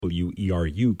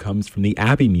WERU comes from the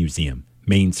Abbey Museum,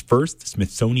 Maine's first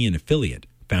Smithsonian affiliate,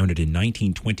 founded in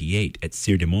 1928 at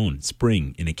Sirdemont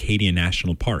Spring in Acadia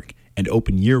National Park, and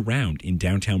open year-round in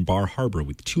downtown Bar Harbor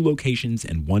with 2 locations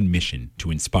and 1 mission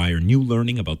to inspire new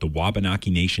learning about the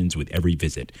Wabanaki Nations with every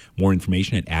visit. More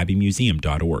information at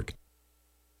abbeymuseum.org.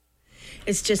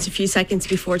 It's just a few seconds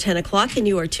before 10 o'clock, and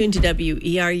you are tuned to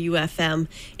WERU-FM,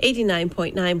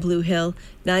 89.9 Blue Hill,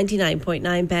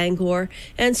 99.9 Bangor,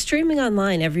 and streaming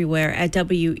online everywhere at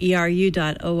weru.org.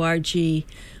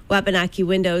 Wabanaki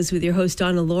Windows with your host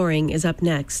Donna Loring is up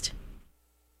next.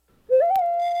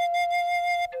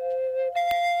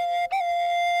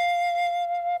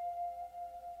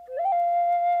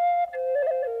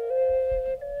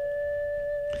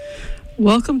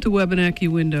 Welcome to Wabanaki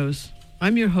Windows.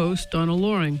 I'm your host, Donna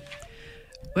Loring.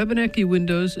 Wabanaki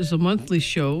Windows is a monthly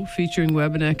show featuring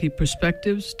Wabanaki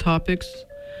perspectives, topics,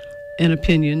 and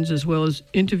opinions, as well as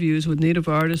interviews with Native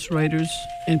artists, writers,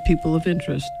 and people of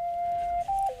interest.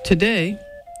 Today,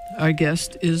 our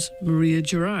guest is Maria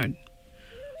Gerard.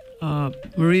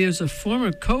 Maria is a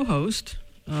former co-host.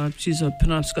 She's a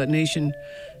Penobscot Nation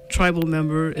tribal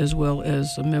member as well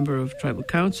as a member of Tribal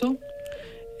Council.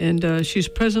 And she's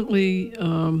presently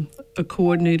a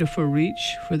coordinator for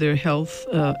REACH for their health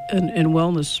and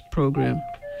wellness program.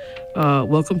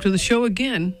 Welcome to the show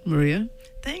again, Maria.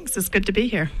 Thanks. It's good to be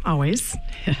here, always.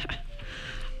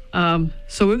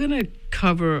 So we're going to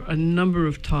cover a number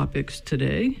of topics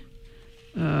today.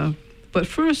 But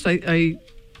first,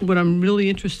 what I'm really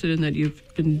interested in that you've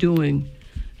been doing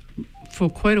for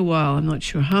quite a while, I'm not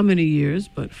sure how many years,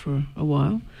 but for a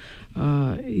while,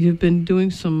 you've been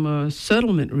doing some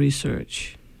settlement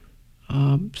research.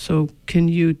 So can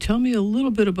you tell me a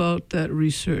little bit about that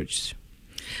research?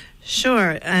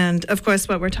 Sure. And, of course,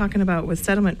 what we're talking about with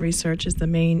settlement research is the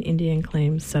Maine Indian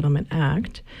Claims Settlement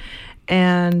Act.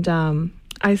 And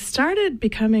I started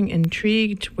becoming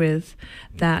intrigued with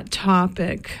that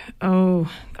topic,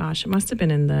 it must have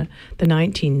been in the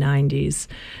 1990s.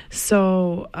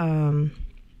 So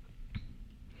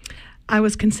I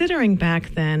was considering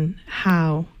back then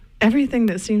how everything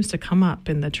that seems to come up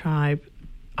in the tribe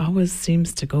always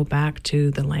seems to go back to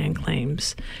the land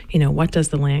claims. You know, what does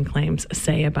the land claims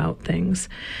say about things?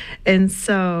 And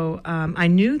so I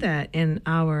knew that in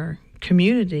our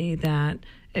community that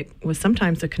it was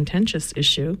sometimes a contentious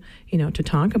issue, to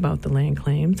talk about the land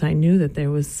claims. I knew that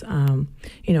there was, a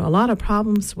lot of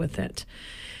problems with it.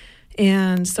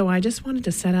 And so I just wanted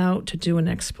to set out to do an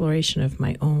exploration of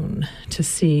my own to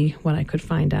see what I could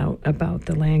find out about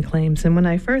the land claims. And when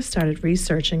I first started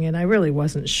researching it, I really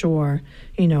wasn't sure,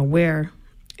 where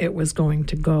it was going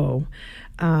to go.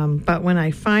 But when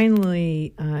I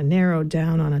finally narrowed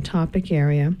down on a topic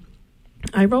area,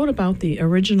 I wrote about the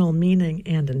original meaning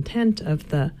and intent of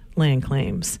the land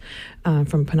claims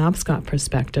from Penobscot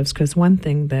perspectives, because one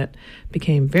thing that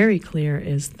became very clear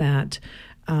is that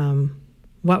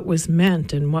what was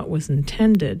meant and what was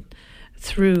intended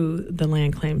through the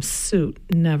land claims suit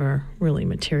never really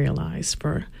materialized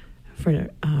for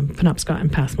Penobscot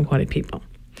and Passamaquoddy people.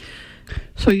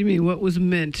 So you mean what was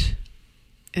meant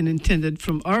and intended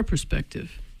from our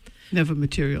perspective never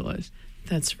materialized?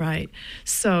 That's right.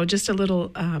 So just a little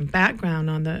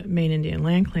background on the Maine Indian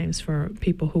land claims for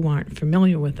people who aren't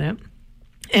familiar with it.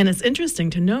 And it's interesting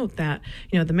to note that,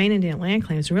 the Maine Indian land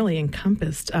claims really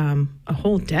encompassed a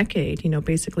whole decade,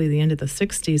 basically the end of the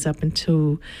 60s up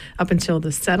until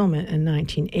the settlement in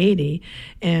 1980.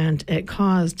 And it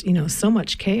caused, so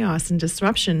much chaos and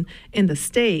disruption in the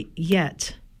state,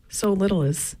 yet so little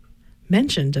is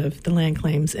mentioned of the land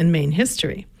claims in Maine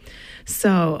history.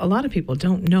 So a lot of people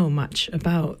don't know much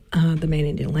about the Maine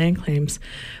Indian land claims.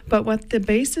 But what the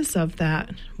basis of that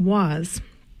was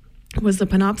the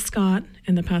Penobscot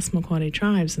and the Passamaquoddy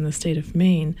tribes in the state of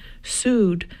Maine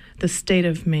sued the state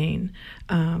of Maine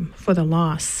for the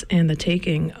loss and the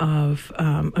taking of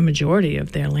a majority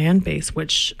of their land base,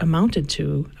 which amounted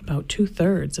to about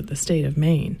 2/3 of the state of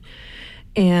Maine.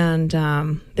 And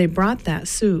they brought that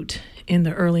suit in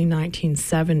the early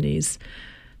 1970s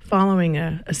following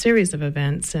a series of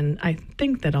events. And I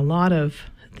think that a lot of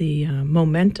the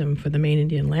momentum for the Maine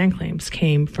Indian land claims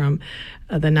came from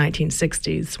the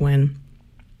 1960s when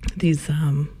these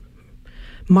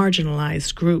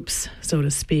marginalized groups, so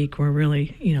to speak, were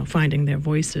really, finding their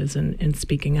voices and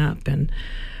speaking up and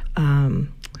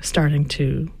starting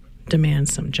to demand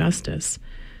some justice.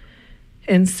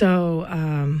 And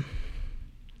so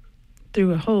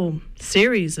through a whole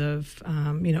series of,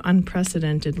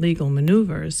 unprecedented legal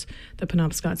maneuvers, the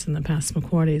Penobscots and the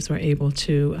Passamaquoddies were able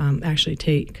to actually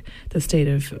take the state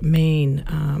of Maine,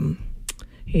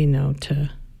 to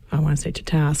I want to say to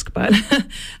task, but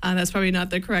that's probably not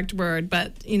the correct word.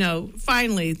 But,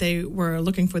 finally they were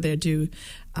looking for their due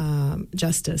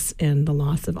justice in the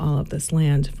loss of all of this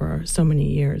land for so many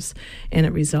years. And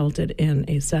it resulted in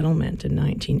a settlement in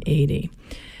 1980.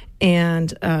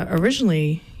 And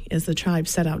originally, as the tribe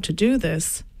set out to do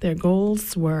this, their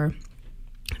goals were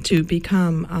to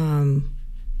become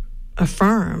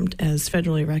affirmed as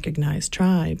federally recognized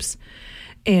tribes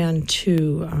and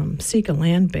to seek a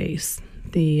land base.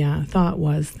 The thought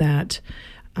was that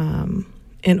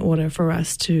in order for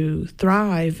us to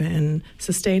thrive and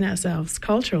sustain ourselves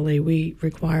culturally, we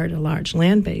required a large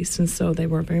land base, and so they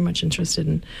were very much interested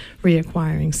in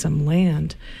reacquiring some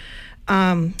land.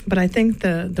 But I think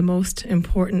the most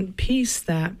important piece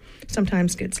that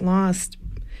sometimes gets lost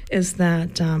is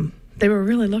that they were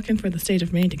really looking for the state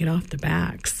of Maine to get off their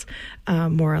backs,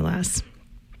 more or less.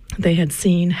 They had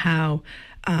seen how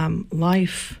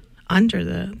life under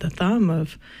the thumb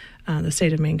of the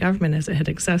state of Maine government as it had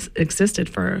existed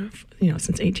for, since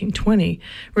 1820,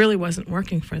 really wasn't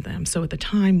working for them. So at the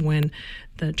time when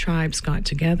the tribes got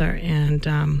together and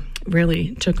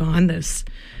really took on this,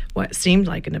 what seemed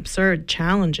like an absurd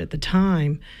challenge at the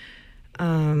time,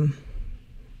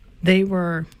 they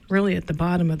were really at the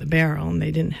bottom of the barrel, and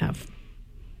they didn't have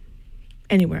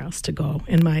anywhere else to go,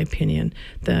 in my opinion.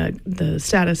 The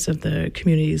status of the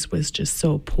communities was just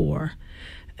so poor.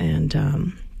 And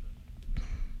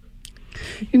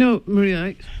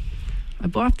Maria,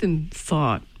 I've often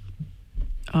thought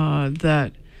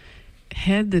that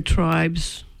had the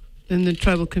tribes and the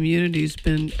tribal communities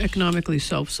been economically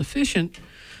self-sufficient,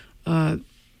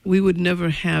 we would never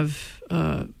have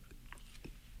done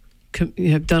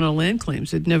a land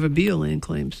claims. There'd never be a land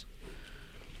claims.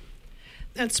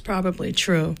 That's probably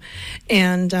true.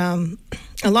 And a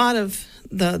lot of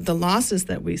the losses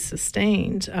that we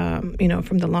sustained,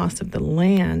 from the loss of the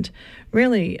land,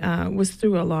 really was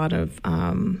through a lot of,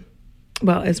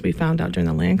 as we found out during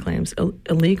the land claims,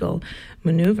 illegal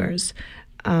maneuvers.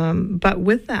 But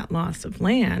with that loss of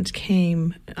land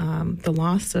came the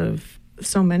loss of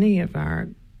so many of our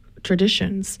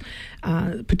traditions,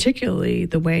 particularly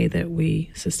the way that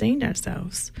we sustained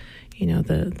ourselves.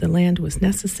 The land was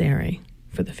necessary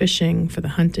for the fishing, for the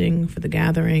hunting, for the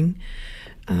gathering.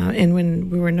 And when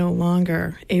we were no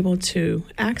longer able to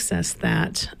access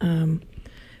that,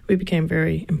 we became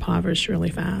very impoverished really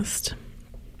fast.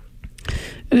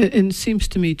 And it seems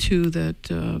to me, too,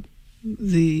 that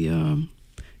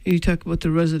you talk about the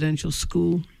residential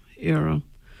school era,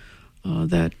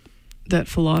 that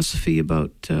philosophy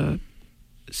about kill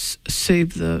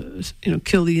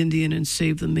the Indian and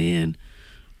save the man,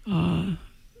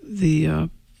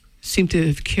 seem to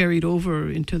have carried over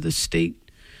into the state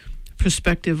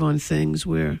perspective on things,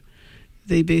 where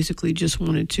they basically just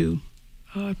wanted to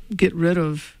get rid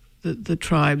of the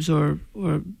tribes or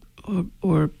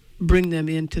bring them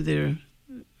into their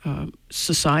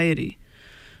society,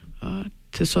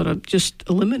 to sort of just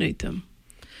eliminate them.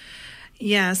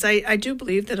 Yes, I do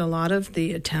believe that a lot of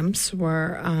the attempts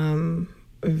were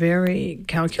very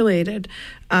calculated.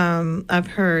 I've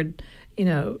heard,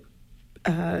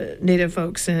 Native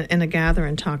folks in a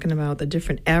gathering talking about the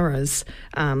different eras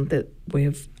that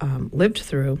we've lived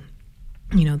through.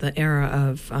 The era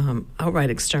of outright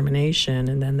extermination,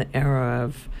 and then the era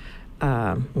of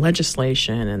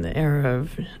legislation, and the era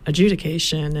of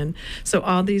adjudication. And so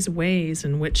all these ways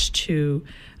in which to,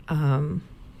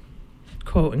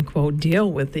 quote unquote,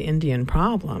 deal with the Indian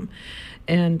problem.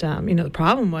 And, the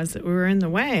problem was that we were in the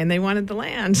way, and they wanted the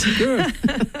land. Sure.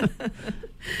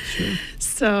 Sure.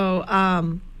 So,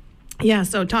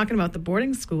 so talking about the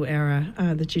boarding school era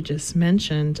that you just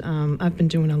mentioned, I've been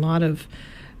doing a lot of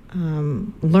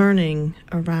learning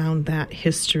around that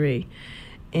history.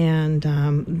 And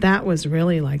that was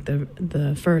really like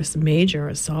the first major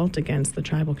assault against the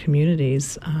tribal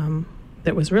communities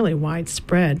that was really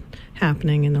widespread,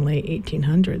 happening in the late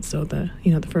 1800s. So the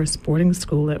first boarding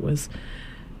school that was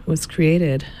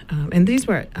created, and these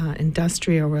were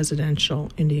industrial residential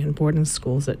Indian boarding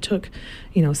schools that took,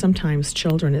 sometimes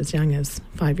children as young as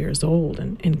 5 years old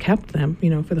and kept them,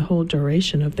 for the whole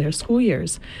duration of their school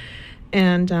years.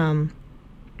 And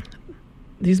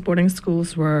these boarding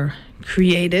schools were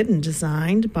created and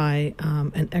designed by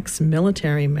an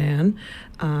ex-military man,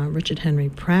 Richard Henry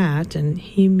Pratt, and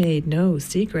he made no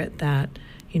secret that,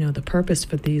 the purpose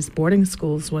for these boarding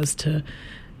schools was to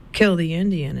kill the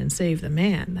Indian and save the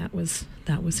man. That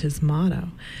was his motto.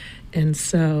 And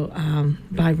so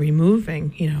by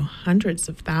removing, hundreds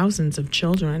of thousands of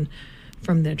children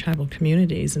from their tribal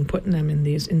communities and putting them in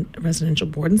these residential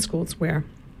boarding schools where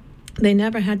they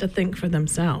never had to think for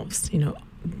themselves,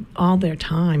 all their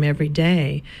time every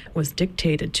day was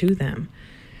dictated to them.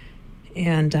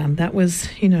 And that was,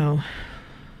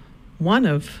 one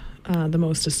of the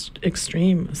most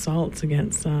extreme assaults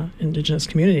against Indigenous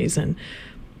communities. And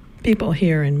people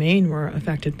here in Maine were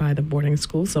affected by the boarding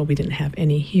school, so we didn't have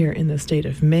any here in the state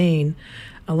of Maine.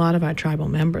 A lot of our tribal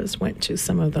members went to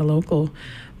some of the local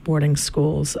boarding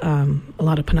schools. A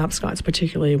lot of Penobscots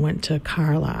particularly went to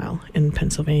Carlisle in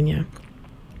Pennsylvania.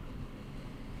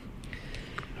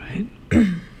 Right.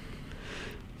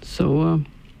 So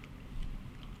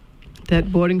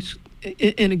that boarding,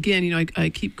 and again, I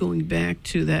keep going back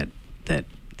to that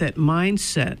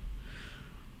mindset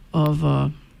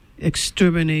of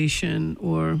extermination,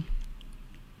 or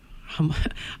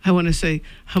I want to say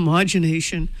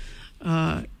homogenation.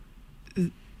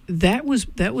 That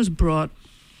was brought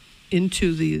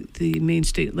into the Maine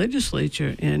state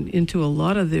legislature and into a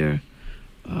lot of their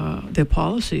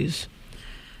policies,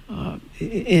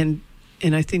 and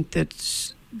I think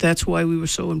that's why we were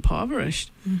so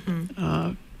impoverished.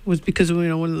 Mm-hmm. Was because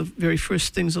one of the very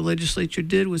first things the legislature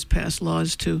did was pass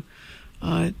laws to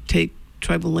take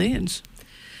tribal lands.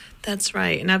 That's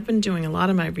right. And I've been doing a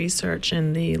lot of my research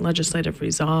in the legislative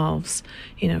resolves,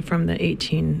 from the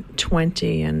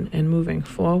 1820 and moving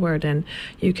forward. And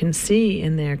you can see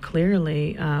in there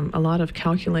clearly a lot of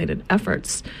calculated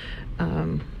efforts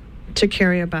to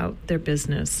carry about their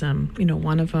business.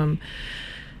 One of them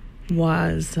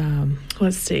was,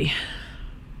 let's see.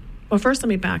 Well, first let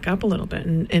me back up a little bit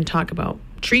and talk about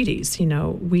treaties.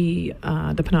 We,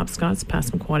 the Penobscots,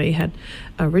 Passamaquoddy, had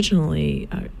originally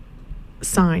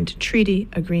signed treaty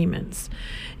agreements,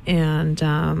 and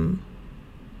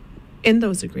in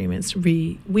those agreements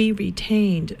we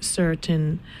retained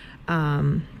certain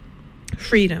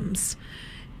freedoms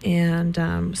and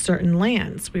certain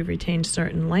lands. We retained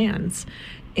certain lands,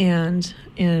 and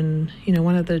in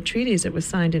one of the treaties that was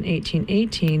signed in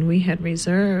 1818, we had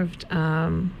reserved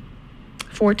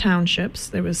 4 townships.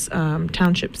 There was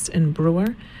townships in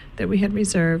Brewer that we had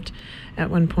reserved at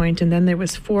one point, and then there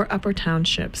was 4 upper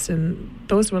townships, and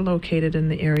those were located in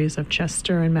the areas of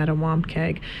Chester and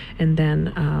Mattawamkeag, and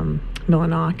then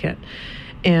Millinocket.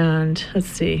 And let's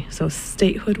see, so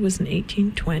statehood was in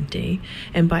 1820,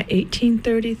 and by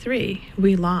 1833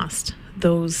 we lost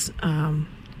those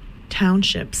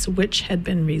townships, which had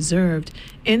been reserved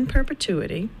in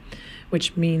perpetuity,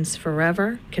 which means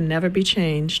forever, can never be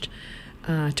changed.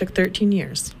 Took 13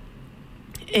 years.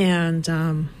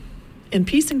 And in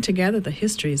piecing together the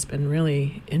history has been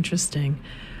really interesting.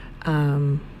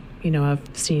 I've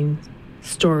seen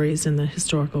stories in the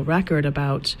historical record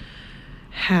about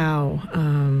how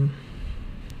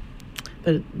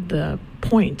the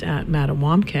point at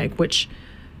Mattawamkeag, which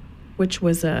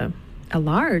was a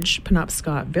large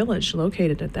Penobscot village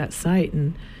located at that site,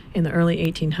 and in the early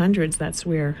 1800s, that's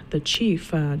where the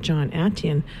chief, John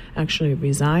Attian, actually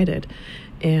resided.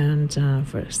 And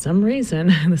for some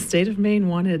reason, the state of Maine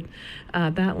wanted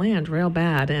that land real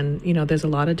bad. And, there's a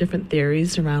lot of different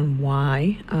theories around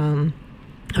why.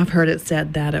 I've heard it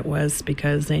said that it was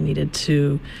because they needed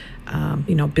to,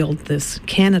 build this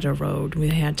Canada road. We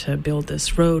had to build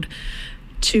this road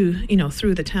to,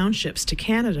 through the townships to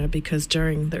Canada, because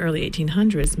during the early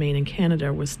 1800s, Maine and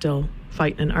Canada was still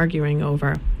fighting and arguing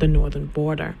over the northern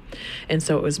border. And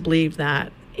so it was believed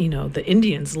that, the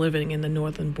Indians living in the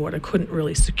northern border couldn't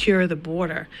really secure the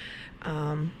border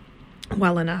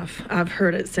well enough. I've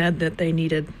heard it said that they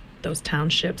needed those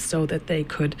townships so that they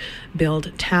could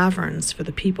build taverns for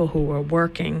the people who were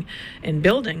working and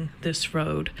building this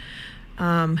road.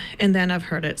 And then I've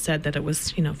heard it said that it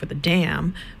was, for the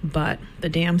dam, but the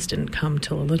dams didn't come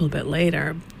till a little bit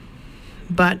later.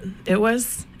 But it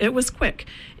was quick.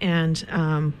 And,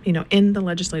 in the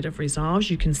legislative resolves,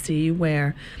 you can see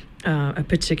where a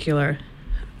particular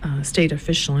state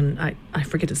official, and I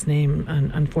forget his name,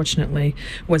 unfortunately,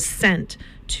 was sent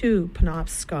to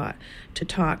Penobscot to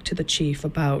talk to the chief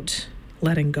about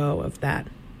letting go of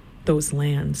those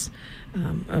lands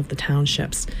of the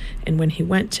townships. And when he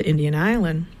went to Indian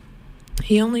Island,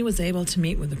 he only was able to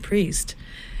meet with a priest,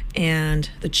 and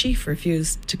the chief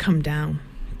refused to come down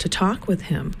to talk with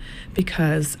him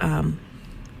because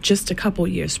just a couple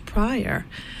years prior,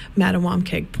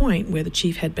 Mattawamkeag Point, where the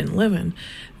chief had been living,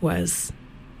 was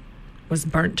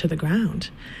burnt to the ground,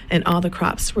 and all the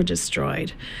crops were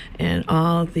destroyed, and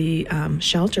all the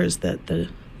shelters that the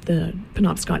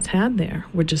Penobscots had there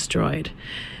were destroyed.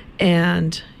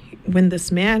 And when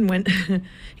this man went,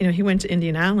 he went to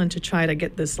Indian Island to try to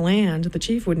get this land, the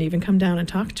chief wouldn't even come down and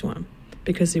talk to him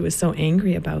because he was so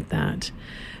angry about that.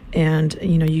 And,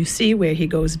 you see where he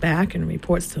goes back and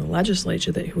reports to the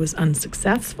legislature that he was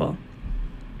unsuccessful.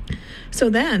 So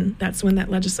then that's when that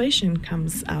legislation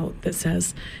comes out that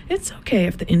says it's okay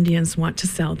if the Indians want to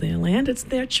sell their land, it's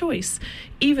their choice,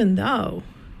 even though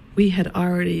we had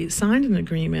already signed an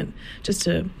agreement just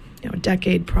a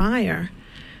decade prior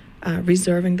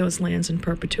reserving those lands in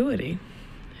perpetuity.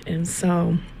 And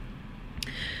so,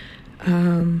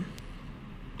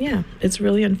 it's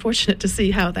really unfortunate to see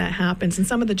how that happens, and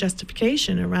some of the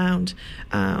justification around,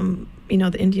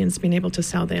 the Indians being able to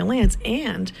sell their lands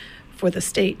and for the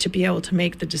state to be able to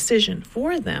make the decision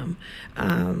for them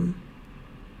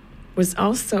was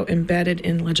also embedded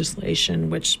in legislation,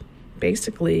 which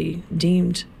basically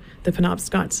deemed the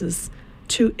Penobscots as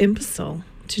too imbecile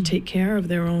to take care of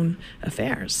their own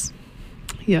affairs.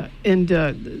 Yeah, and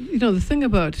the thing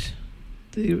about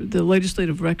the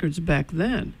legislative records back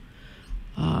then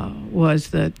was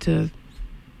that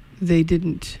they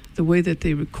didn't, the way that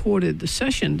they recorded the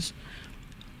sessions,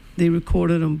 they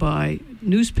recorded them by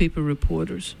newspaper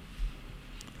reporters,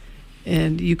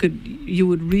 and you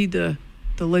would read the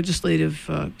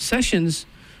legislative sessions.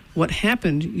 What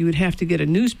happened? You would have to get a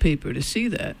newspaper to see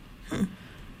that,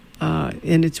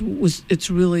 and it's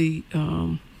really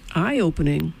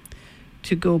eye-opening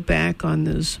to go back on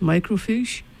this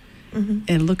microfiche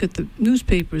and look at the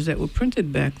newspapers that were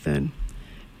printed back then,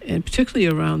 and particularly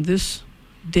around this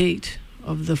date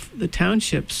of the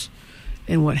townships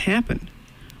and what happened.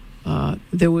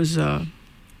 There was an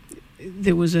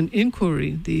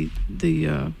inquiry. They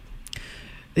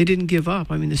didn't give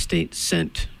up. I mean, the state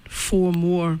sent 4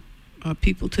 more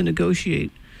people to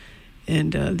negotiate,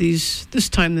 and this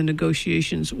time the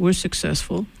negotiations were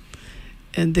successful,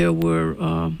 and there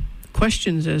were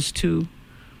questions as to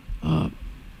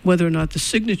whether or not the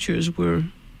signatures were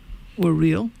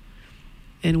real,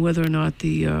 and whether or not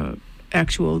the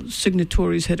actual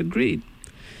signatories had agreed.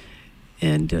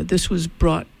 And this was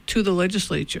brought to the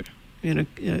legislature, and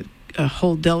a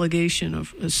whole delegation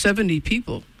of 70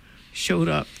 people showed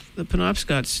up, the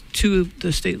Penobscots, to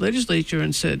the state legislature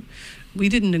and said, we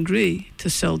didn't agree to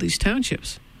sell these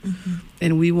townships,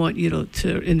 and we want you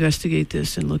to investigate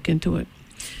this and look into it.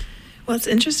 Well, it's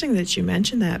interesting that you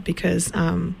mentioned that, because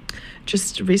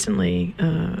just recently,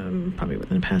 probably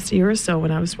within the past year or so,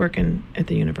 when I was working at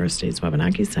the university's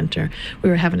Wabanaki Center, we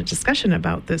were having a discussion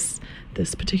about this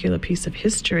particular piece of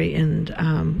history and,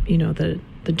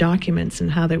 the documents and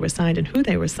how they were signed and who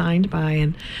they were signed by.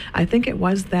 And I think it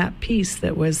was that piece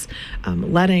that was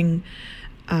letting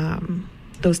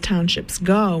those townships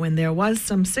go, and there was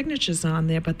some signatures on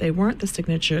there, but they weren't the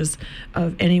signatures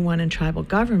of anyone in tribal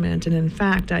government. And in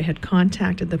fact, I had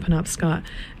contacted the Penobscot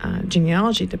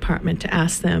genealogy department to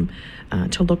ask them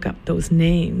to look up those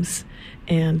names,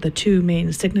 and the 2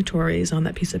 main signatories on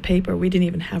that piece of paper, we didn't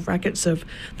even have records of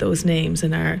those names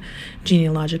in our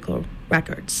genealogical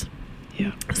records.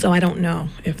 Yeah. So I don't know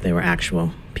if they were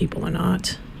actual people or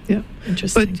not. Yeah.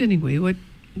 Interesting. But anyway, what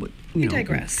we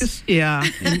digress. Yeah,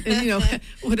 and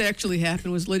what actually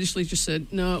happened was legislature said,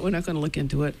 no, we're not going to look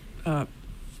into it.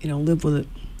 Live with it.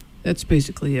 That's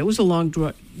basically it. It was a long,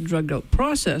 drugged out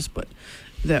process, but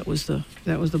that was the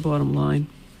bottom line.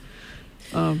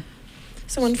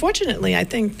 So unfortunately, I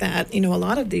think that a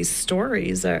lot of these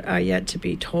stories are yet to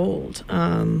be told.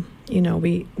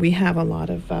 We have a lot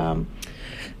of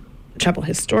tribal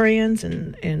historians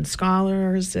and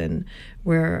scholars, and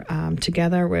we're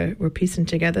together. We're piecing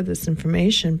together this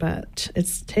information, but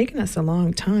it's taken us a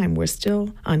long time. We're still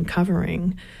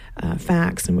uncovering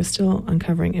facts, and we're still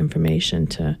uncovering information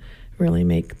to really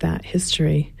make that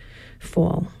history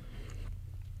full.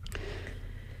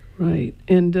 Right,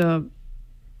 and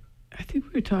I think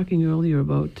we were talking earlier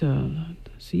about.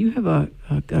 So you have a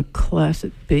class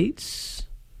at Bates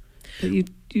that you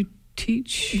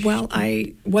teach? Well,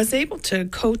 I was able to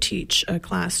co-teach a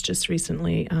class just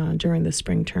recently during the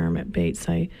spring term at Bates.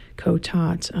 I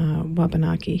co-taught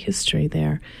Wabanaki history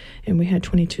there, and we had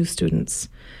 22 students.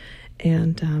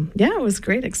 And, it was a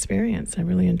great experience. I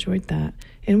really enjoyed that.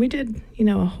 And we did,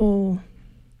 a whole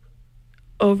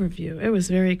overview. It was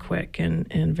very quick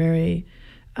and very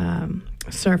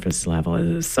surface level.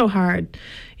 It was so hard,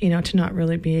 to not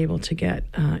really be able to get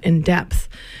in depth.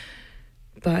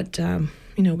 But,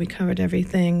 we covered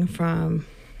everything from,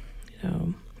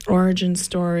 origin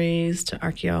stories to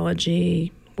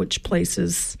archaeology, which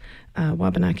places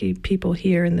Wabanaki people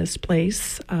here in this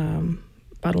place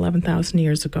about 11,000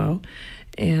 years ago.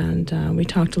 And we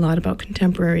talked a lot about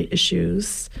contemporary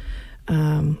issues,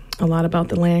 a lot about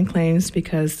the land claims,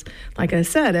 because, like I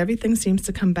said, everything seems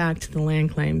to come back to the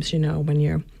land claims, when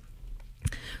you're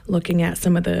looking at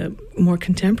some of the more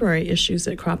contemporary issues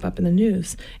that crop up in the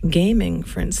news. Gaming,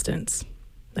 for instance,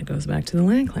 that goes back to the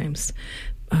land claims.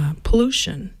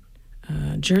 Pollution,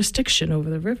 jurisdiction over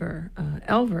the river,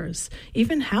 Elvers,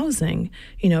 even housing,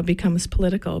 becomes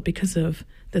political because of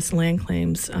this Land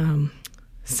Claims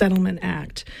Settlement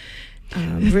Act.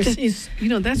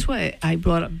 That's why I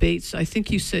brought up Bates. I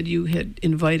think you said you had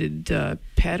invited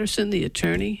Patterson, the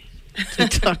attorney, to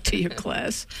talk to your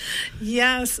class.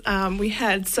 Yes, we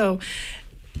had. So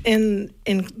in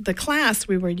the class,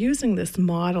 we were using this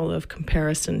model of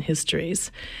comparison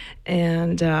histories.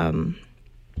 And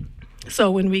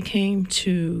so when we came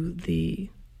to the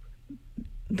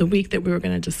week that we were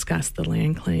going to discuss the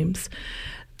land claims,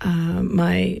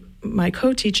 my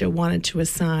co-teacher wanted to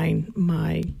assign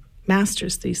my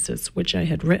master's thesis, which I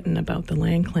had written about the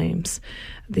land claims.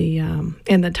 And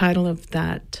the title of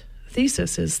that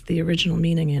thesis is The Original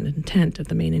Meaning and Intent of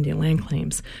the Maine Indian Land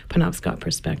Claims, Penobscot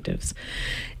Perspectives.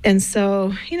 And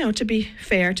so, to be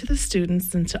fair to the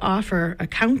students and to offer a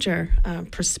counter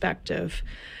perspective,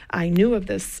 I knew of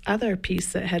this other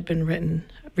piece that had been written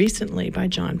recently by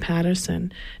John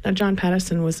Patterson. Now, John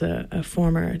Patterson was a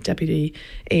former deputy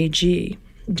AG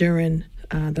during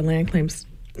the land claims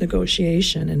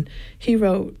negotiation, and he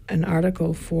wrote an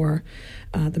article for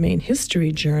the Maine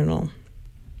History Journal,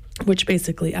 which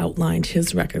basically outlined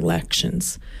his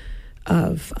recollections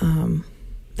of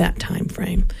that time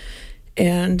frame.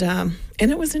 And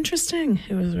it was interesting.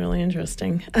 It was really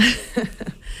interesting.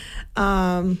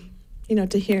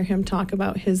 To hear him talk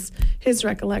about his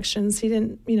recollections. He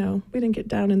didn't, we didn't get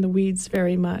down in the weeds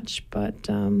very much, but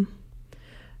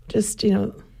just,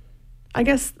 I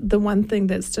guess the one thing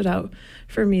that stood out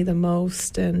for me the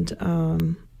most and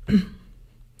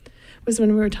was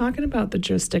when we were talking about the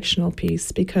jurisdictional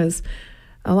piece, because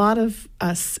a lot of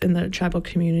us in the tribal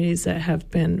communities that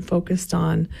have been focused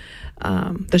on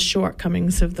the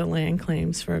shortcomings of the land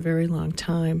claims for a very long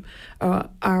time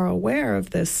are aware of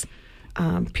this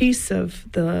piece of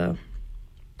the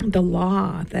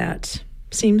law that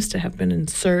seems to have been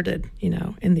inserted,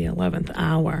 in the 11th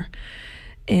hour.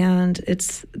 And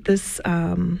it's this,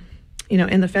 in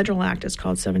the federal act, it's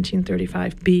called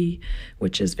 1735B,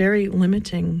 which is very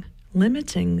limiting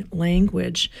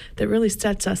language that really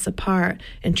sets us apart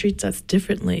and treats us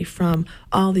differently from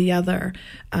all the other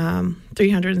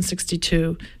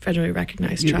 362 federally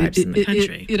recognized tribes in the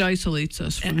country. It isolates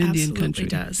us from Indian country.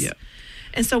 It absolutely does. Yeah.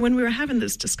 And so when we were having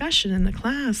this discussion in the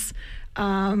class,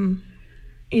 Patterson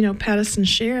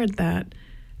shared that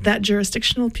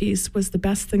jurisdictional piece was the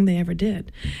best thing they ever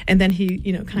did. And then he,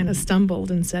 kind of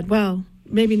stumbled and said, well,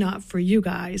 maybe not for you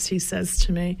guys, he says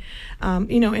to me.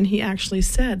 And he actually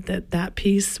said that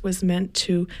piece was meant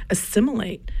to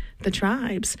assimilate the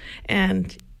tribes.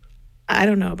 And I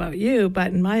don't know about you,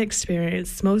 but in my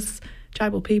experience, most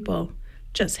tribal people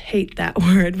just hate that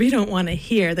word. We don't want to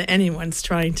hear that anyone's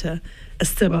trying to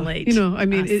assimilate.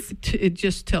 It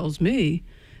just tells me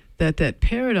that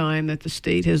paradigm that the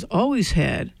state has always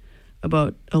had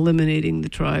about eliminating the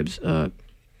tribes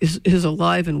is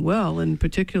alive and well, and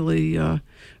particularly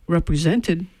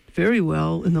represented very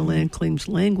well in the land claims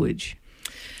language.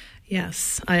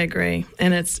 Yes, I agree,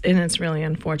 and it's really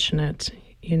unfortunate.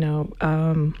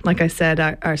 Like I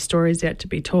said, our story's yet to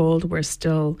be told. We're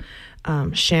still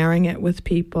sharing it with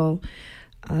people.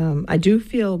 I do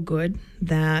feel good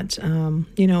that,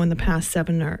 in the past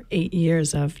 7 or 8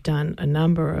 years, I've done a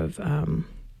number of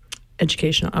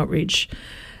educational outreach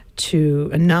to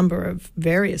a number of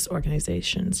various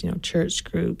organizations, church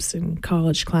groups and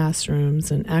college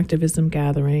classrooms and activism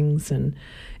gatherings and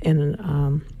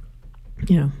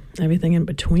everything in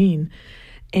between.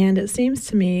 And it seems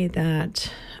to me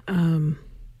that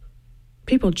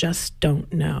people just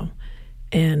don't know.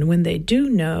 And when they do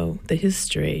know the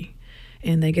history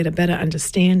and they get a better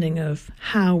understanding of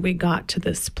how we got to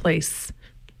this place,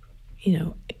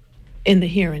 in the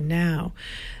here and now,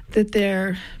 that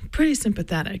they're pretty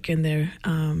sympathetic and they're...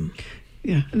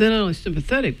 they're not only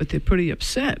sympathetic, but they're pretty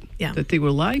upset that they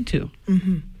were lied to,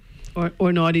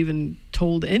 or not even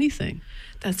told anything.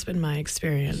 That's been my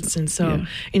experience. And so,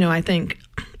 I think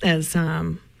as,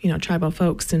 tribal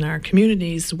folks in our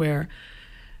communities where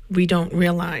we don't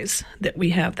realize that we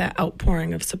have that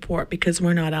outpouring of support because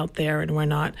we're not out there and we're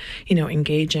not,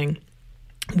 engaging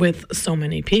with so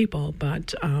many people.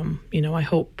 But, I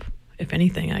hope, if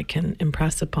anything, I can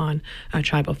impress upon our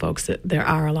tribal folks that there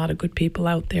are a lot of good people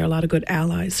out there, a lot of good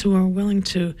allies who are willing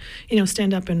to,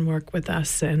 stand up and work with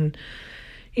us. And,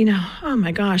 oh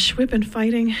my gosh, we've been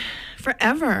fighting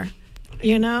forever,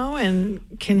 and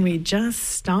can we just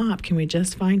stop? Can we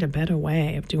just find a better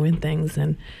way of doing things?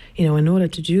 And, in order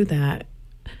to do that,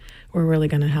 we're really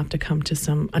going to have to come to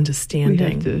some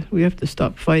understanding. We have to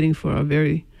stop fighting for our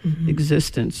very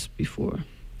existence before.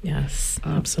 Yes,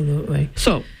 absolutely.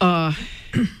 So,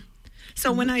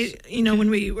 So when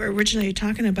we were originally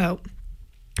talking about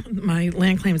my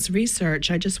land claims research,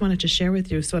 I just wanted to share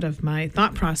with you sort of my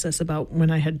thought process about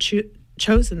when I had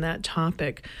chosen that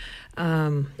topic.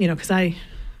 Because I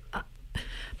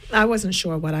wasn't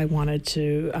sure what I wanted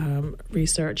to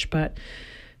research, but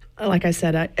like I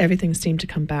said, everything seemed to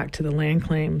come back to the land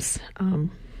claims.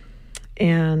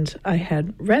 And I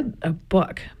had read a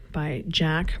book by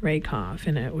Jack Rakoff,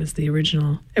 and it was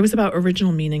about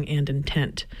original meaning and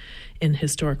intent in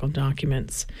historical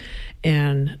documents.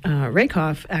 And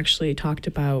Rakoff actually talked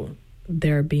about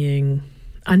there being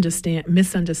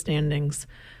misunderstandings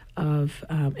of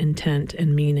intent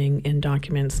and meaning in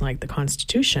documents like the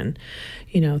Constitution,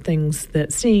 things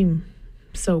that seem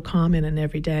so common and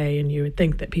everyday, and you would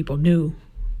think that people knew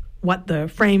what the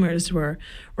framers were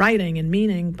writing and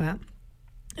meaning, but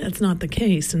that's not the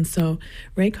case. And so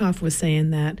Rakoff was saying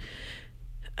that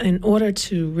in order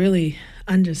to really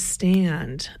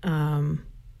understand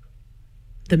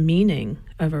the meaning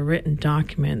of a written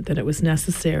document, that it was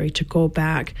necessary to go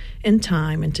back in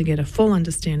time and to get a full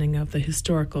understanding of the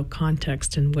historical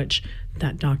context in which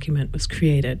that document was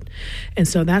created. And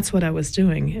so that's what I was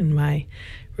doing in my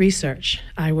research.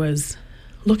 I was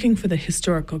looking for the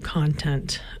historical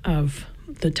content of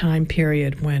the time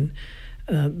period when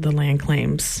the land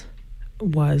claims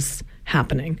was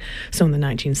happening. So in the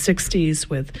 1960s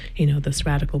with, this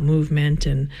radical movement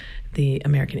and the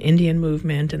American Indian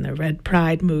movement and the Red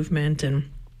Pride movement and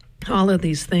all of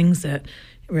these things that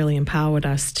really empowered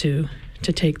us to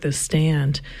take this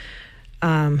stand.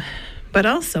 But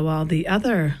also all the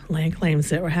other land claims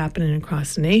that were happening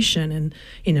across the nation, and,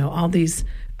 all these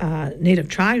Native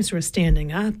tribes were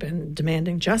standing up and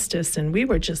demanding justice, and we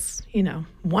were just,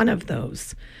 one of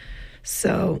those.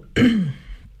 So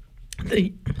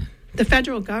the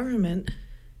federal government,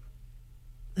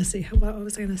 let's see, what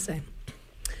was I going to say?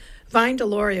 Vine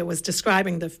Deloria was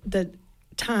describing the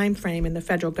time frame in the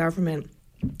federal government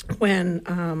when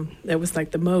there was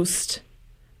like the most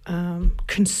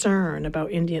concern about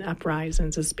Indian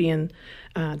uprisings as being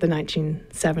the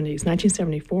 1970s,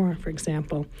 1974, for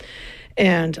example.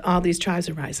 And all these tribes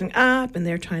are rising up, and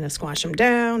they're trying to squash them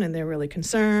down, and they're really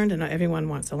concerned, and everyone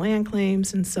wants the land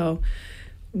claims. And so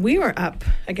we were up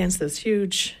against this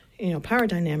huge, power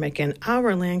dynamic, and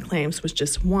our land claims was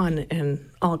just one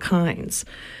in all kinds.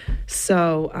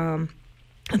 So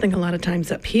I think a lot of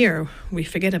times up here, we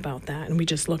forget about that, and we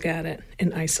just look at it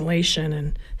in isolation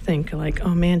and think like,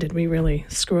 oh man, did we really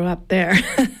screw up there?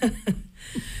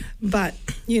 But,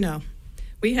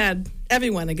 we had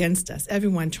everyone against us,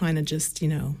 everyone trying to just,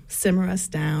 simmer us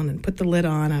down and put the lid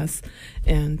on us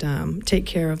and take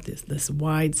care of this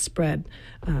widespread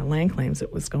land claims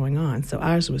that was going on. So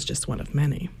ours was just one of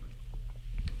many.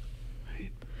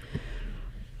 Right.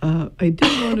 I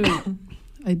did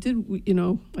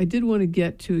want to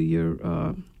get to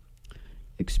your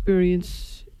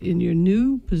experience in your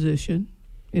new position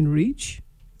in REACH.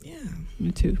 Yeah.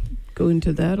 Me to go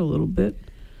into that a little bit.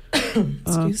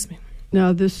 Excuse me.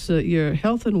 Now, this your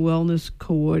health and wellness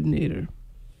coordinator.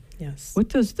 Yes. What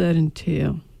does that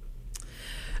entail?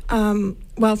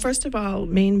 Well, first of all,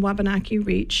 Maine Wabanaki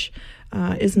REACH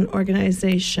is an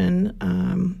organization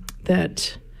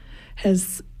that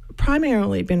has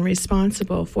primarily been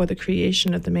responsible for the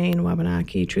creation of the Maine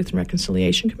Wabanaki Truth and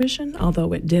Reconciliation Commission,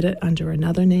 although it did it under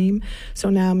another name.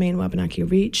 So now Maine Wabanaki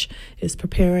REACH is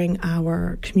preparing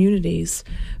our communities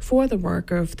for the work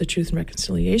of the Truth and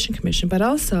Reconciliation Commission, but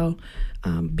also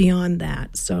beyond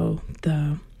that. So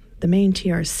the Maine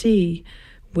TRC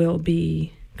will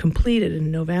be completed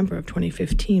in November of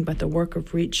 2015, but the work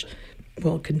of REACH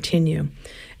will continue.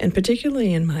 And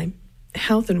particularly in my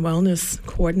health and wellness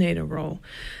coordinator role,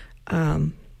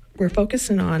 we're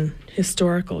focusing on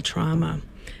historical trauma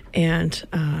and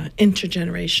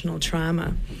intergenerational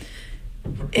trauma.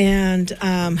 And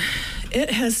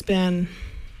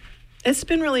it's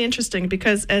been really interesting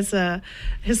because as a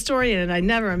historian, I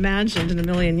never imagined in a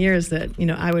million years that,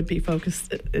 I would be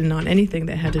focused on anything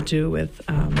that had to do with,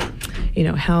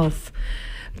 health.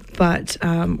 But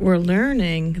we're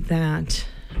learning that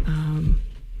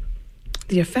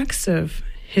the effects of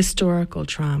historical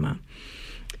trauma,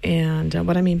 and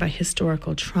what I mean by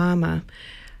historical trauma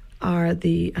are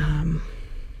the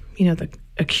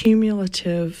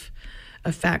accumulative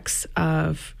effects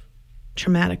of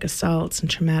traumatic assaults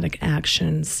and traumatic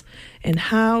actions, and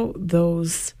how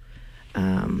those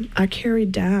are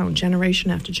carried down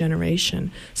generation after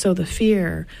generation. So the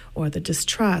fear or the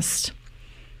distrust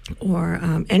or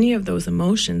any of those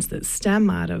emotions that stem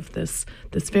out of this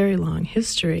very long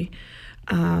history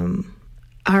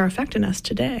are affecting us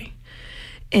today.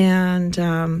 And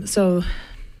so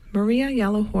Maria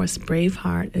Yellowhorse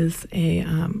Braveheart is a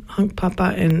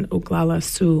Hunkpapa and Oglala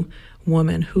Sioux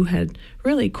woman who had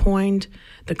really coined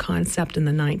the concept in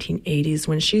the 1980s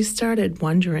when she started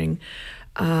wondering,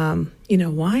 why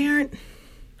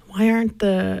aren't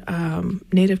the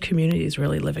Native communities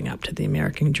really living up to the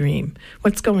American dream?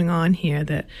 What's going on here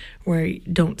that we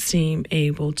don't seem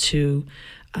able to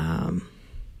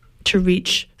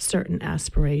reach certain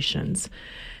aspirations?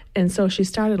 And so she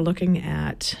started looking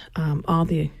at all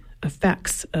the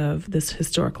effects of this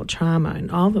historical trauma and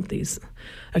all of these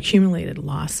accumulated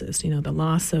losses, the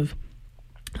loss of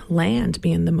land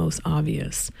being the most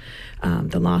obvious,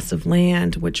 the loss of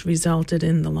land, which resulted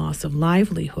in the loss of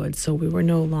livelihood. So we were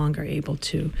no longer able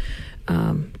to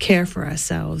care for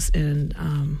ourselves and,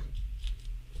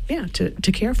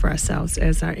 to care for ourselves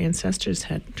as our ancestors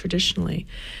had traditionally.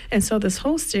 And so this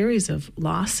whole series of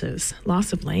loss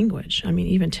of language. I mean,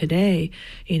 even today,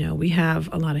 we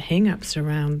have a lot of hang-ups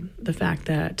around the fact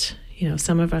that,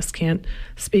 some of us can't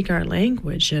speak our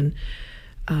language. And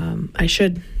I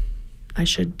should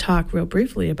talk real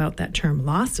briefly about that term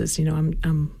losses.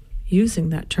 I'm using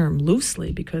that term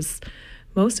loosely because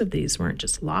most of these weren't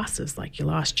just losses, like you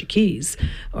lost your keys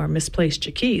or misplaced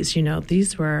your keys.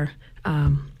 These were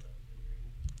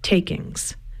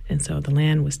takings. And so the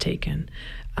land was taken.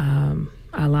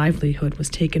 Our livelihood was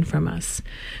taken from us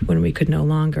when we could no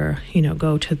longer,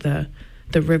 go to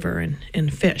the river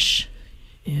and fish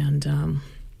and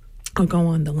or go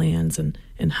on the lands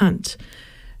and hunt.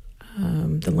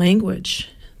 The language,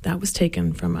 that was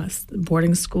taken from us.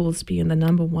 Boarding schools being the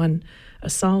number one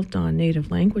assault on Native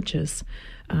languages,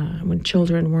 when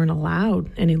children weren't allowed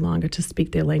any longer to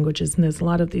speak their languages. And there's a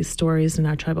lot of these stories in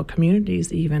our tribal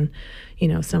communities, even,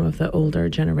 some of the older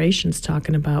generations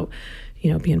talking about,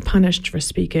 being punished for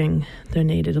speaking their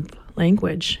native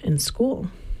language in school.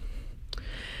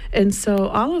 And so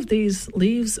all of these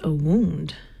leaves a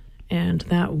wound, and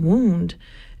that wound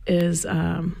is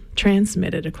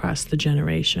transmitted across the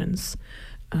generations.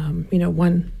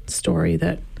 One story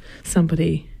that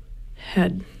somebody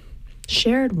had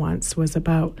shared once was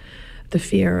about the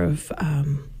fear of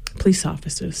police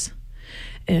officers.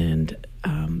 And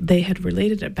they had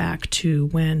related it back to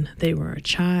when they were a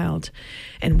child.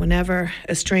 And whenever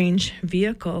a strange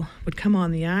vehicle would come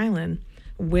on the island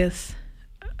with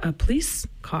a police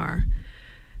car,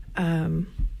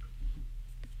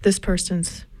 this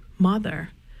person's mother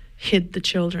hid the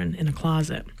children in a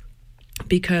closet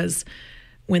because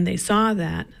when they saw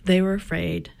that, they were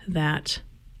afraid that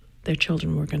their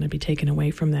children were going to be taken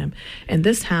away from them. And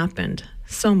this happened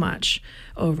so much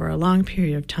over a long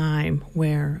period of time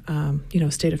where,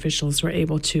 state officials were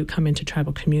able to come into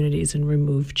tribal communities and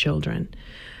remove children.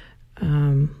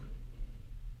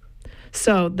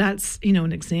 So that's,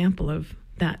 an example of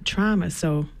that trauma.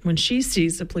 So when she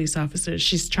sees a police officer,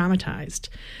 she's traumatized,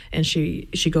 and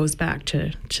she goes back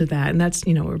to that. And that's,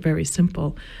 a very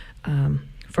simple,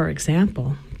 for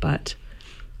example, but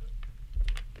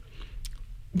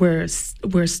we're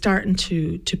starting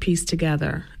to piece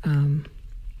together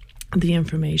the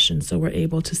information. So we're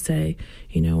able to say,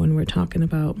 when we're talking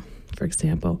about, for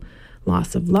example,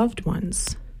 loss of loved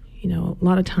ones, a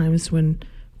lot of times when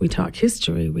we talk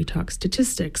history, we talk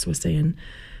statistics, we're saying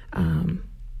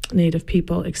Native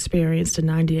people experienced a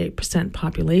 98%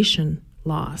 population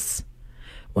loss.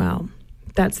 Well,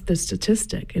 that's the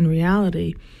statistic. In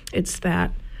reality, it's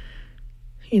that,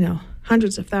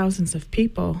 hundreds of thousands of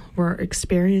people were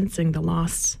experiencing the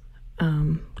loss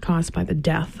caused by the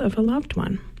death of a loved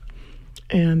one.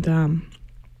 And a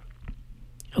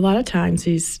lot of times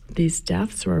these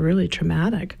deaths were really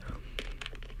traumatic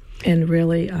and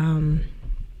really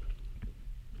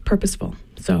purposeful.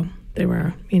 So they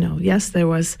were, yes, there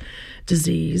was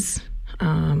disease,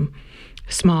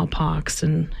 smallpox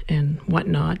and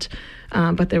whatnot,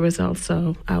 but there was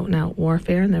also out-and-out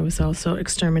warfare, and there was also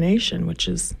extermination, which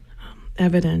is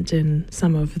evident in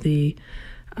some of the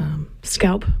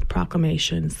scalp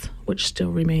proclamations, which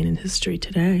still remain in history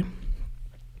today.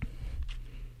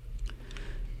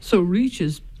 So REACH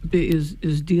is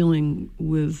dealing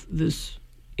with this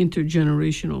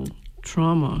intergenerational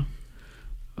trauma.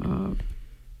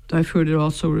 I've heard it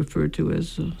also referred to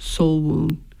as a soul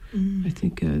wound. I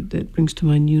think that brings to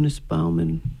mind Eunice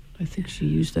Bauman. I think she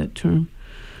used that term.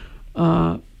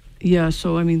 So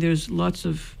there's lots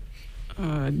of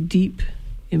deep,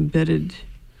 embedded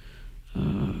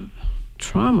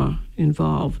trauma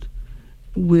involved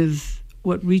with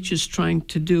what REACH is trying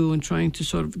to do and trying to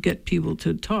sort of get people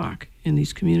to talk in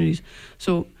these communities.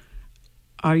 So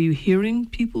are you hearing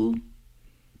people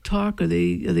talk? Are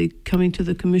they coming to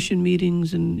the commission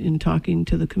meetings and talking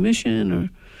to the commission? Or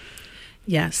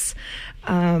Yes.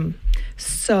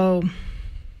 So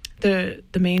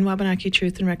the Maine Wabanaki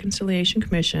Truth and Reconciliation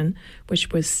Commission,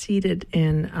 which was seated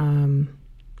in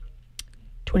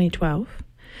 2012,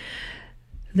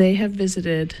 they have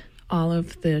visited all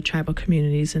of the tribal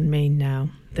communities in Maine now.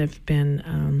 They've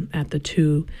been at the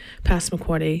two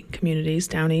Passamaquoddy communities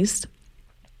down east.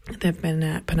 They've been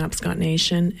at Penobscot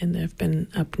Nation, and they've been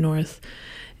up north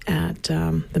at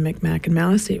the Micmac and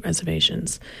Maliseet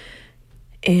reservations.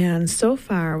 And so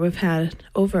far, we've had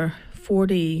over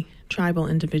 40 tribal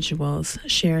individuals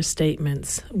share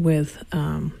statements with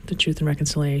the Truth and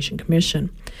Reconciliation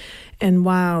Commission. And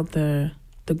while the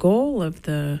goal of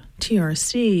the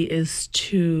TRC is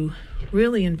to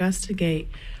really investigate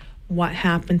what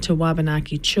happened to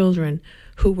Wabanaki children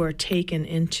who were taken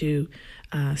into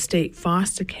state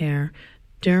foster care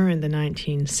during the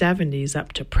 1970s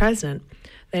up to present,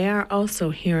 they are also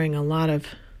hearing a lot of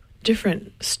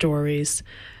different stories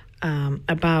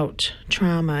about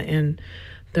trauma in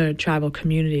the tribal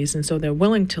communities. And so they're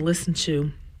willing to listen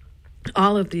to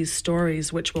all of these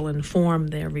stories, which will inform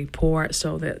their report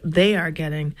so that they are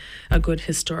getting a good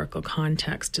historical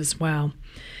context as well.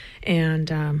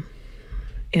 And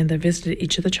they visited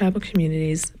each of the tribal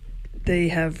communities. They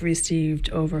have received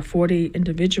over 40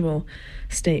 individual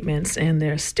statements, and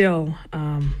they're still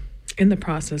in the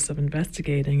process of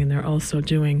investigating, and they're also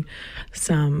doing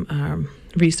some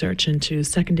research into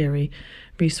secondary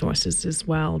resources as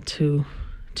well to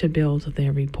build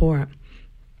their report.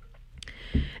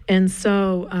 And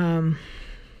so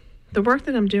the work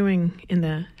that I'm doing in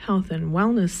the health and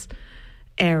wellness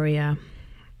area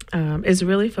is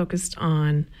really focused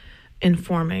on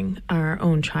informing our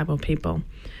own tribal people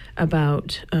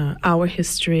about our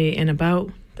history and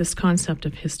about this concept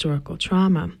of historical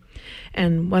trauma.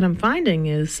 And what I'm finding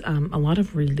is a lot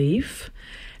of relief,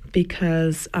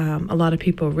 because a lot of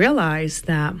people realize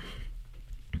that,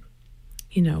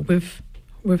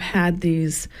 we've had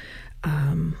these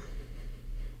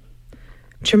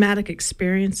traumatic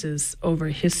experiences over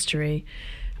history,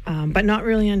 but not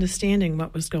really understanding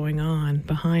what was going on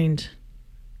behind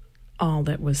all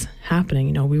that was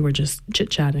happening. We were just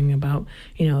chit-chatting about,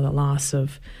 the loss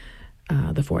of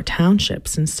the 4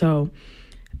 townships. And so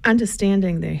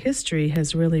understanding their history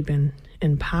has really been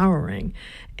empowering,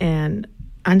 and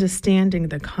understanding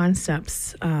the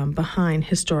concepts behind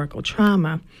historical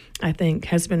trauma, I think,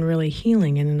 has been really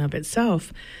healing in and of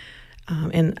itself.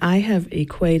 And I have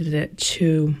equated it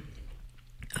to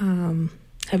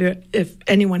if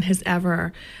anyone has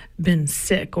ever been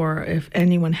sick, or if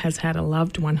anyone has had a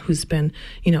loved one who's been,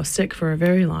 sick for a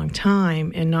very long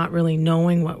time and not really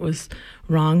knowing what was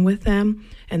wrong with them,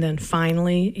 and then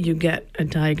finally you get a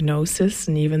diagnosis,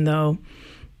 and even though,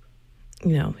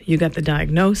 you got the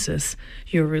diagnosis,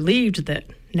 you're relieved that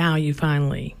now you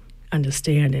finally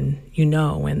understand and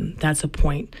and that's a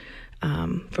point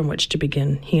from which to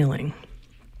begin healing.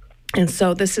 And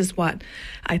so this is what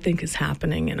I think is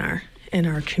happening in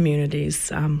our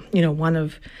communities. One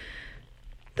of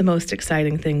the most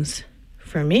exciting things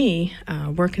for me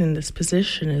working in this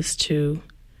position is to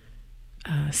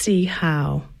see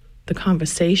how the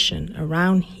conversation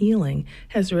around healing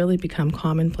has really become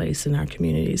commonplace in our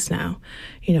communities now.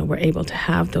 We're able to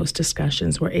have those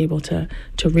discussions. We're able to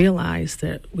realize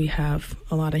that we have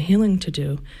a lot of healing to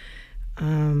do.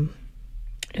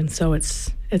 And so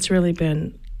it's really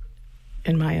been,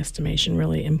 in my estimation,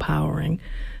 really empowering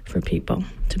for people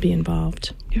to be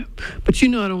involved. Yeah, but you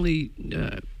not only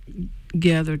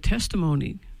gather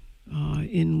testimony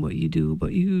in what you do,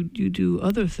 but you do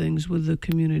other things with the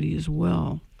community as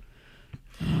well.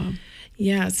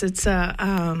 Yes, it's a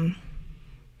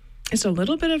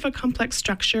little bit of a complex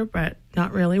structure, but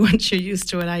not really once you're used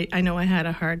to it. I know I had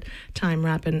a hard time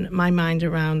wrapping my mind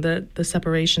around the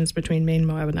separations between Maine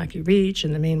Wabanaki Reach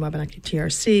and the Maine Wabanaki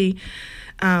TRC.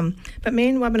 But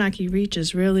Maine Wabanaki Reach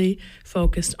is really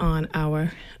focused on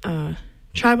our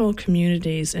tribal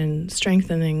communities and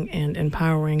strengthening and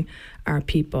empowering our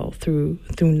people through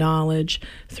knowledge,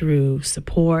 through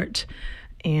support.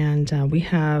 And we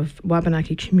have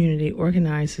Wabanaki community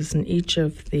organizers in each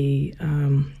of the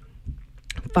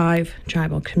 5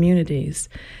 tribal communities.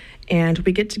 And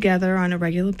we get together on a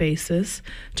regular basis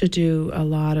to do a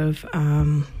lot of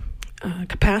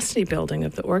capacity building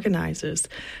of the organizers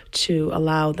to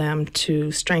allow them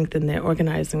to strengthen their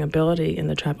organizing ability in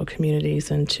the tribal communities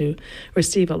and to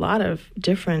receive a lot of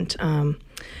different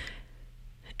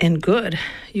and good,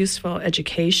 useful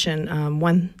education.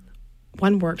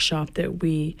 One workshop that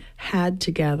we had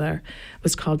together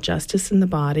was called Justice in the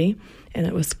Body, and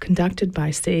it was conducted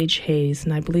by Sage Hayes,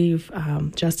 and I believe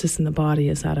Justice in the Body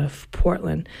is out of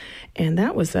Portland. And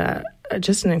that was a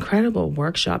just an incredible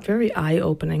workshop, very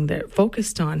eye-opening, that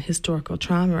focused on historical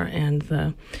trauma and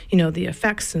the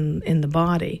effects in the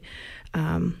body.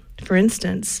 For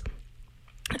instance,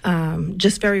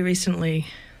 just very recently,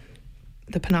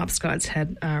 the Penobscots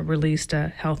had released a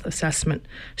health assessment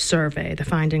survey, the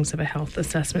findings of a health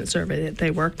assessment survey that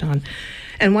they worked on.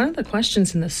 And one of the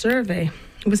questions in the survey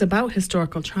was about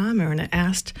historical trauma, and it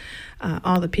asked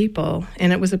all the people,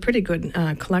 and it was a pretty good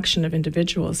collection of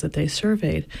individuals that they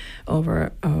surveyed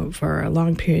over a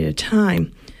long period of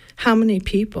time, how many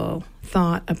people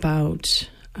thought about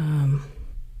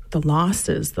the loss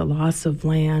of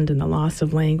land and the loss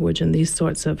of language and these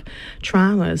sorts of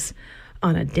traumas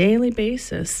on a daily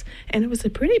basis. And it was a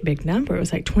pretty big number. It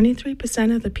was like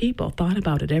 23% of the people thought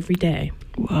about it every day.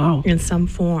 Wow. In some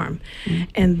form. Mm-hmm.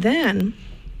 And then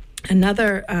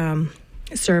another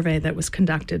survey that was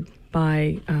conducted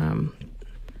by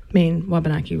Maine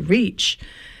Wabanaki Reach,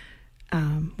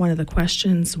 one of the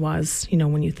questions was,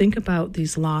 when you think about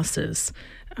these losses,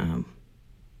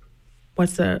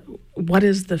 what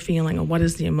is the feeling or what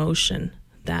is the emotion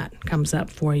that comes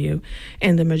up for you?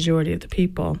 And the majority of the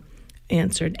people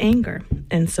answered anger.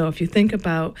 And so if you think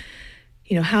about,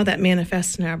 how that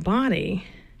manifests in our body,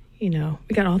 we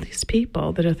got all these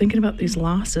people that are thinking about these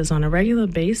losses on a regular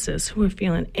basis who are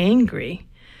feeling angry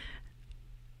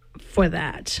for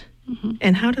that. Mm-hmm.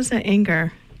 And how does that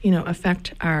anger,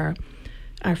 affect our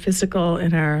physical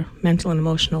and our mental and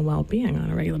emotional well-being on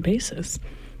a regular basis?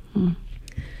 Mm.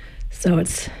 So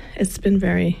it's been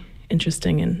very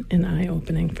interesting and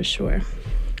eye-opening for sure.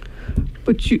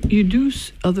 But you do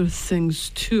other things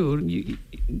too.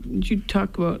 You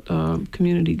talk about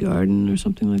community garden or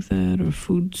something like that, or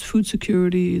food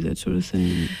security, that sort of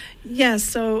thing. Yeah.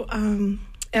 So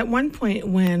at one point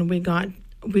when we got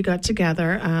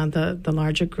together, the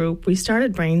larger group, we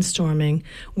started brainstorming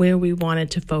where we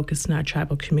wanted to focus in our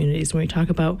tribal communities. When we talk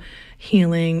about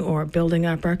healing or building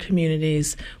up our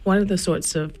communities, what are the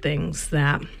sorts of things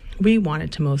that we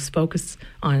wanted to most focus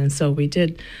on? And so we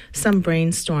did some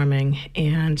brainstorming,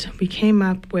 and we came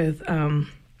up with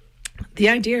the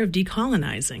idea of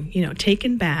decolonizing,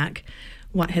 taking back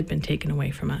what had been taken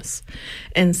away from us.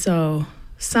 And so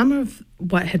some of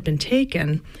what had been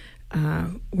taken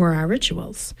were our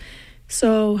rituals.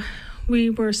 So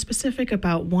we were specific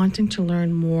about wanting to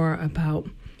learn more about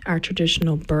our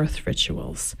traditional birth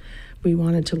rituals. We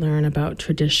wanted to learn about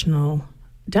traditional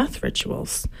death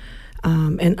rituals.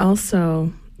 And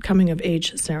also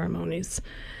coming-of-age ceremonies.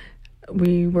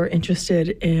 We were interested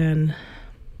in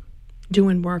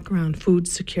doing work around food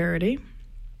security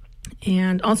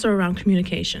and also around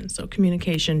communication. So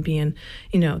communication being,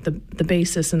 the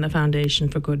basis and the foundation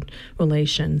for good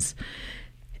relations.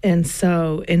 And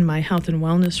so in my health and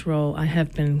wellness role, I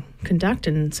have been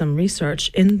conducting some research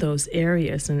in those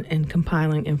areas and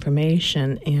compiling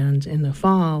information. And in the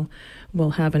fall,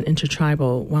 we'll have an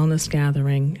intertribal wellness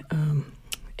gathering,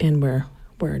 and we're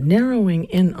narrowing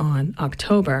in on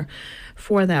October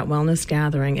for that wellness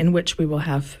gathering, in which we will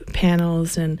have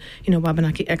panels and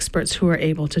Wabanaki experts who are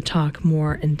able to talk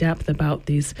more in depth about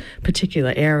these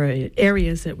particular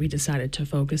areas that we decided to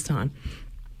focus on.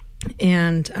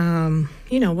 And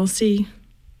we'll see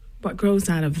what grows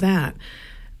out of that.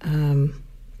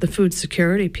 The food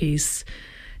security piece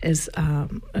is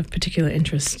of particular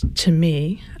interest to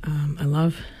me. I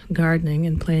love gardening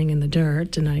and playing in the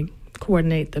dirt, and I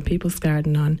coordinate the People's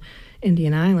Garden on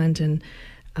Indian Island. And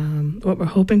what we're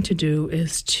hoping to do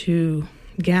is to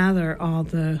gather all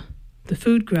the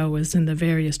food growers in the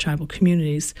various tribal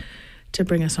communities to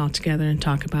bring us all together and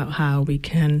talk about how we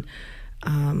can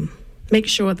make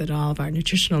sure that all of our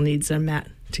nutritional needs are met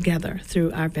together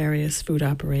through our various food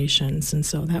operations. And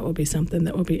so that will be something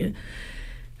that will be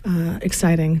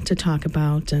exciting to talk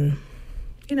about. And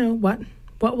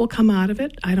what will come out of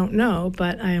it, I don't know,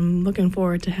 but I am looking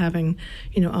forward to having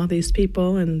all these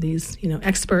people and these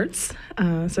experts,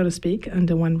 so to speak,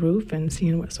 under one roof, and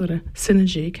seeing what sort of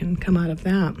synergy can come out of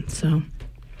that. So,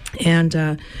 and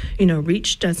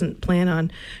Reach doesn't plan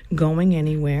on going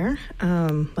anywhere.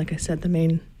 Like I said, the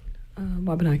main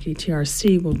Wabanaki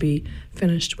TRC will be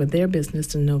finished with their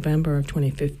business in November of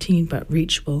 2015, but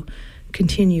Reach will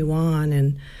continue on.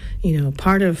 And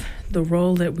part of the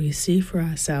role that we see for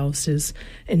ourselves is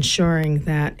ensuring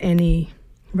that any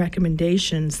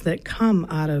recommendations that come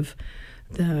out of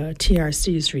the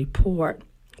TRC's report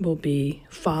will be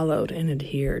followed and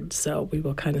adhered. So we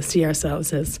will kind of see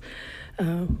ourselves as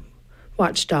a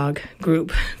watchdog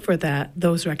group for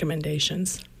those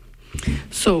recommendations.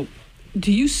 So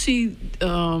do you see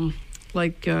the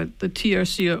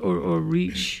TRC or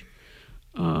Reach,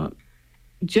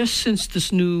 just since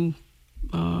this new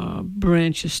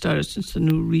branch has started, since the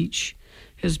new Reach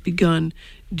has begun.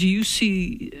 Do you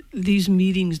see these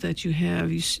meetings that you have,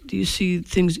 do you see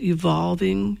things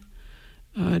evolving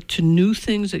to new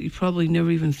things that you probably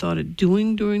never even thought of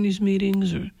doing during these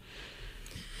meetings? Or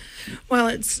Well,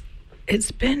 it's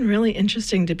been really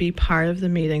interesting to be part of the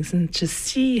meetings and to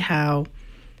see how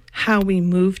we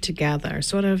move together,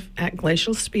 sort of at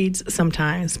glacial speeds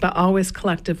sometimes, but always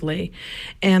collectively.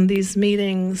 And these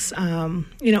meetings,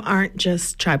 aren't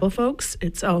just tribal folks.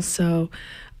 It's also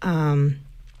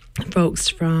folks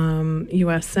from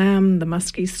USM, the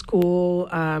Muskie School,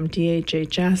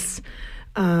 DHHS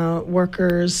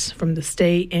workers from the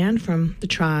state and from the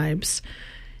tribes,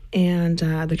 and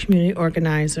the community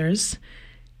organizers.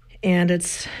 And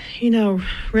it's,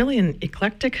 really an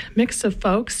eclectic mix of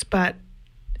folks, but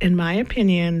in my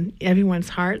opinion, everyone's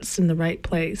heart's in the right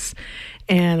place,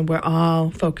 and we're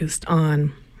all focused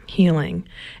on healing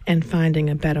and finding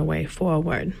a better way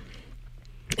forward.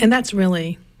 And that's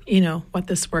really, what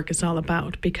this work is all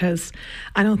about, because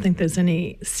I don't think there's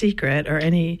any secret or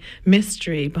any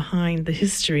mystery behind the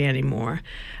history anymore.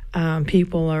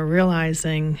 People are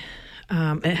realizing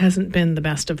it hasn't been the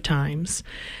best of times,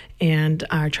 and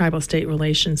our tribal-state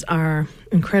relations are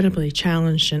incredibly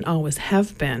challenged and always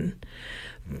have been.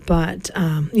 But,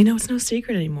 it's no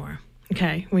secret anymore.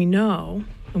 Okay, we know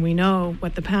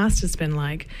what the past has been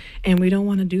like, and we don't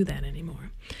want to do that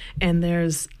anymore. And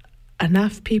there's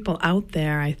enough people out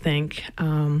there, I think,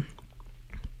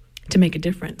 to make a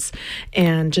difference.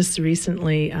 And just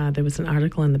recently, there was an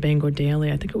article in the Bangor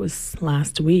Daily, I think it was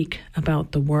last week,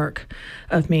 about the work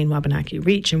of Maine Wabanaki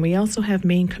Reach. And we also have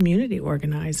Maine community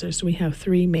organizers. We have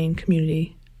 4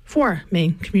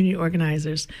 Maine community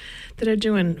organizers that are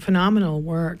doing phenomenal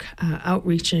work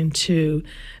outreaching to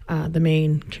the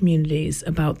Maine communities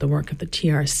about the work of the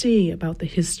TRC, about the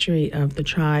history of the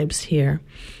tribes here.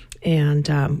 And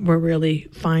we're really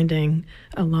finding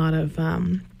a lot of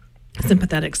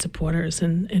sympathetic supporters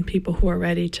and people who are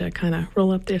ready to kind of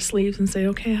roll up their sleeves and say,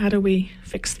 okay, how do we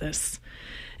fix this?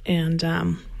 And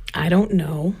I don't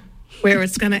know where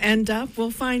it's going to end up.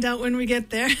 We'll find out when we get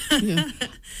there. Yeah.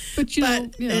 But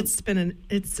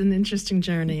it's an interesting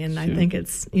journey, and sure. I think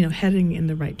it's heading in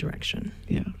the right direction.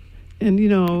 Yeah, and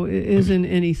it isn't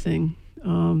anything.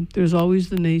 There's always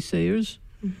the naysayers,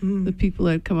 the people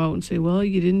that come out and say, "Well,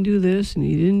 you didn't do this and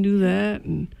you didn't do that,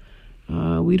 and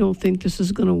we don't think this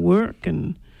is going to work."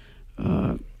 And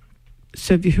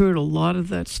so, have you heard a lot of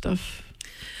that stuff?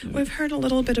 We've heard a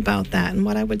little bit about that, and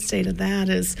what I would say to that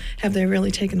is, have they really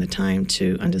taken the time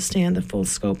to understand the full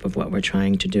scope of what we're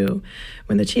trying to do?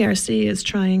 When the TRC is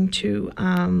trying to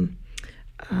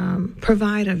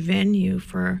provide a venue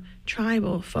for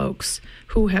tribal folks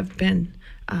who have been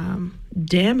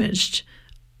damaged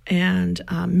and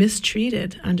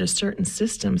mistreated under certain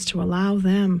systems, to allow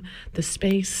them the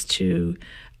space to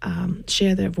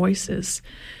share their voices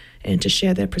and to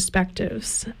share their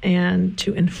perspectives and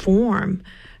to inform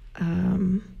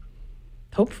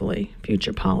hopefully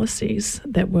future policies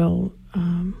that will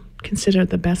consider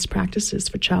the best practices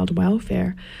for child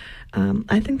welfare.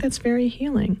 I think that's very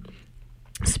healing.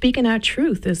 Speaking our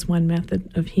truth is one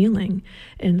method of healing,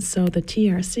 and so the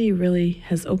TRC really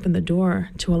has opened the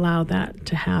door to allow that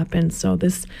to happen. So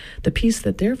the piece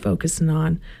that they're focusing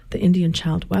on, the Indian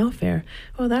child welfare,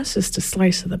 well, that's just a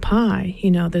slice of the pie.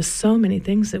 There's so many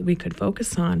things that we could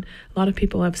focus on. A lot of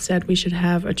people have said we should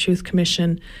have a truth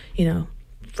commission,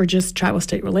 for just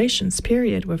tribal-state relations,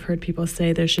 period. We've heard people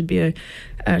say there should be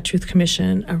a truth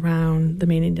commission around the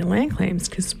Maine Indian land claims,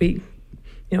 because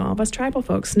all of us tribal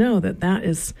folks know that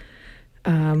is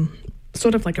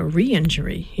sort of like a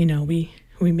re-injury.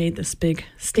 We made this big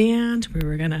stand. We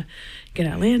were going to get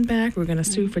our land back. We were going to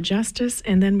sue for justice,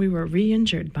 and then we were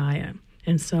re-injured by it.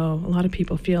 And so a lot of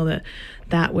people feel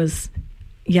that was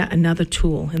yet another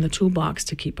tool in the toolbox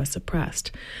to keep us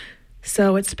oppressed.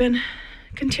 So it's been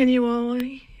continual, and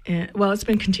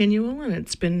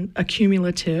it's been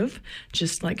accumulative,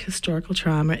 just like historical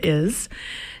trauma is.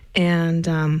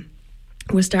 And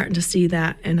we're starting to see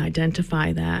that and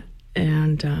identify that,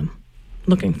 and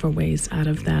looking for ways out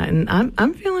of that. And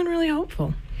I'm feeling really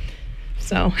hopeful.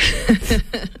 So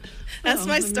that's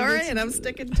my story, and I'm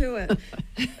sticking to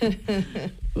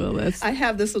it. Well, I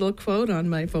have this little quote on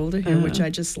my folder here, which I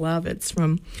just love. It's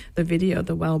from the video,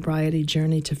 The Wellbriety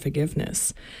Journey to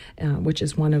Forgiveness, which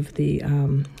is one of the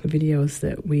videos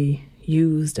that we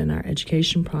used in our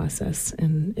education process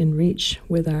in Reach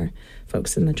with our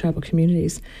folks in the tribal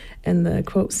communities. And the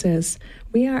quote says,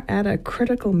 "We are at a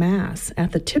critical mass,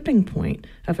 at the tipping point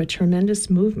of a tremendous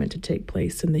movement to take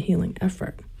place in the healing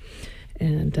effort."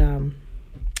 And,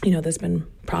 there's been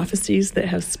prophecies that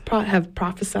have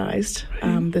prophesized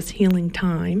this healing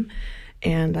time.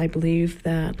 And I believe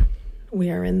that we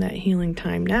are in that healing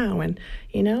time now. And,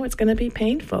 it's going to be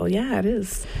painful. Yeah, it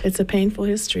is. It's a painful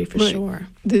history for sure.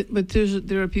 But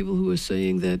there are people who are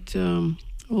saying that,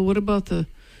 well, what about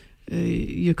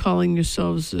you're calling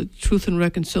yourselves Truth and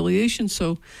Reconciliation,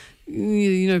 so,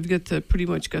 you've pretty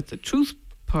much got the truth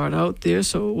part out there.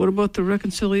 So what about the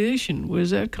reconciliation? Where's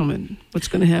that coming? What's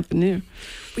going to happen there?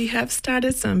 We have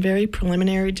started some very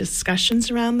preliminary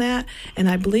discussions around that, and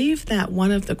I believe that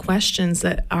one of the questions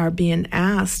that are being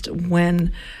asked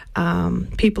when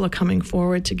people are coming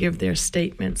forward to give their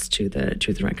statements to the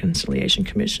Truth and Reconciliation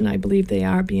Commission, I believe they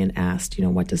are being asked,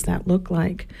 what does that look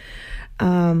like?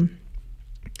 And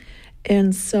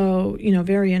so,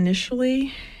 very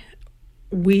initially,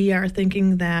 we are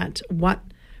thinking that what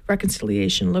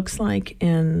reconciliation looks like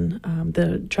in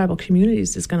the tribal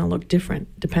communities is going to look different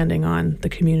depending on the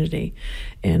community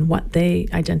and what they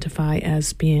identify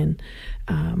as being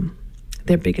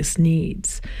their biggest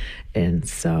needs. And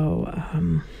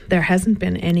so there hasn't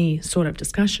been any sort of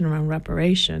discussion around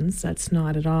reparations. That's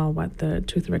not at all what the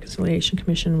Truth and Reconciliation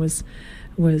Commission was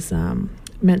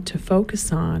meant to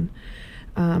focus on.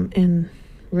 And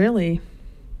really,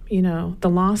 the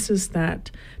losses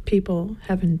that people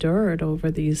have endured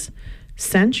over these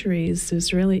centuries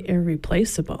is really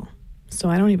irreplaceable. So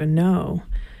I don't even know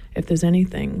if there's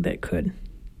anything that could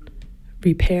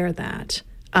repair that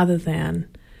other than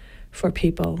for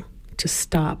people to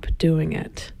stop doing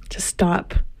it, to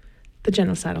stop the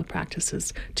genocidal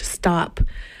practices, to stop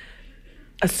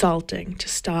assaulting, to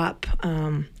stop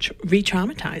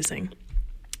re-traumatizing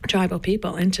tribal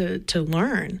people, and to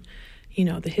learn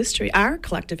the history, our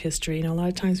collective history. A lot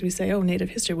of times we say, Native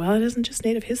history. Well, it isn't just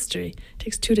Native history. It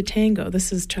takes two to tango.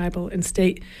 This is tribal and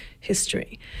state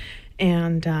history.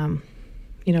 And, a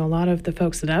lot of the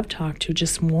folks that I've talked to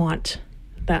just want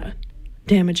that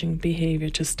damaging behavior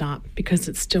to stop because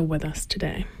it's still with us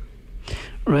today.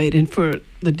 Right, and for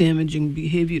the damaging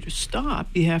behavior to stop,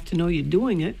 you have to know you're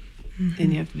doing it,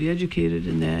 and you have to be educated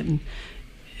in that. And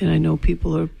I know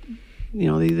people are...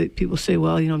 people say,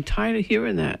 well, I'm tired of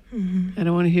hearing that. I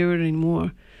don't want to hear it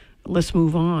anymore. Let's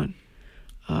move on.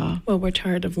 Well, we're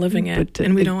tired of living it,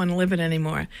 and we don't want to live it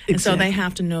anymore. Exactly. And so they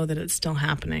have to know that it's still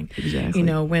happening. Exactly.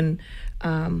 When,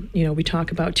 we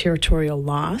talk about territorial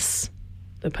loss,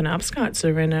 the Penobscots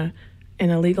are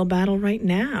in a legal battle right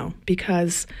now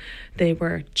because they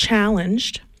were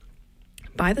challenged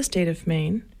by the state of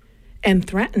Maine and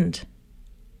threatened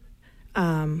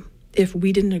if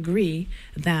we didn't agree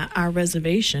that our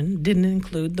reservation didn't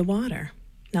include the water.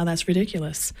 Now, that's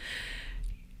ridiculous.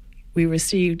 We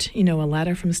received, a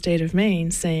letter from the state of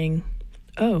Maine saying,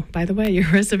 oh, by the way, your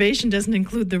reservation doesn't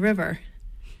include the river.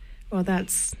 Well,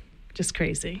 that's just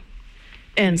crazy.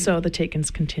 And so the take-ins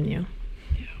continue.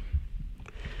 Yeah.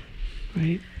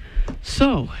 Right.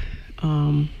 So,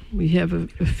 we have a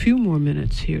few more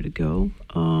minutes here to go.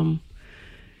 I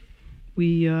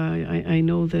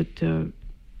know that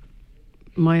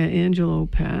Maya Angelou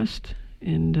passed,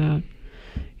 and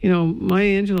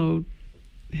Maya Angelou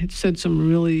had said some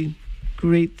really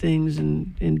great things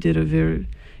and did a very,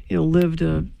 lived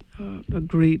a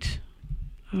great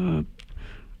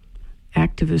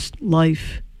activist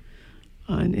life,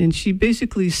 and she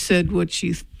basically said what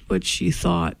she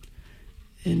thought,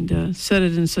 and said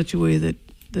it in such a way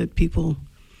that people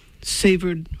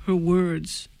savored her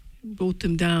words, wrote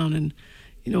them down, and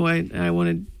I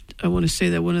want to say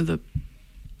that one of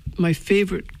my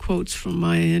favorite quotes from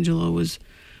Maya Angelou was,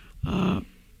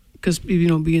 because being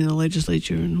in the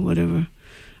legislature and whatever,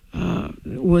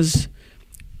 was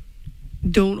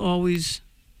don't always,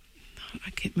 I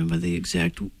can't remember the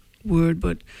exact word,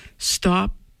 but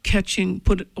stop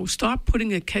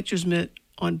putting a catcher's mitt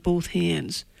on both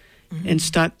hands and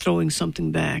start throwing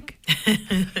something back.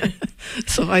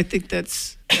 So I think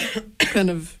that's kind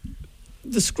of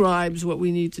describes what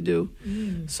we need to do.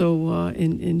 So,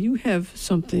 and you have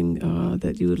something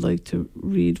that you would like to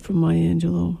read from Maya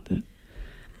Angelou.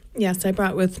 Yes, I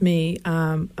brought with me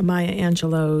Maya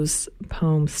Angelou's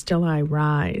poem, Still I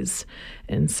Rise.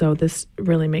 And so this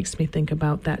really makes me think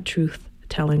about that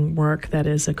truth-telling work that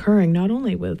is occurring not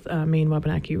only with Maine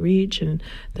Wabanaki Reach and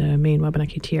the Maine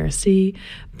Wabanaki TRC,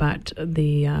 but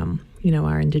the,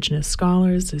 our Indigenous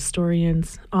scholars,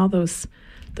 historians, all those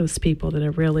people that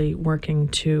are really working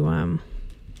to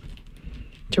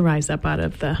rise up out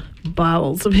of the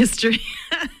bowels of history.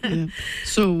 Yeah.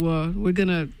 So we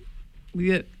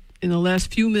get in the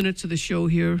last few minutes of the show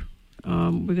here,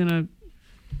 we're gonna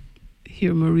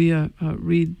hear Maria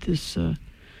read this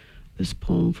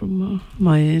poem from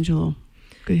Maya Angelou.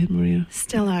 Go ahead, Maria.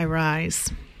 Still I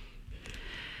rise.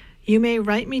 You may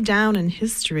write me down in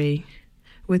history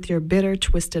with your bitter,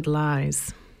 twisted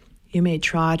lies. You may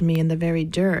trod me in the very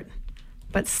dirt,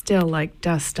 but still like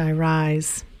dust I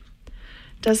rise.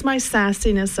 Does my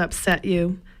sassiness upset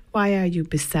you? Why are you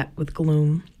beset with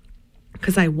gloom?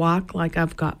 'Cause I walk like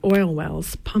I've got oil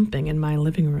wells pumping in my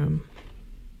living room.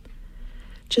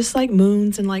 Just like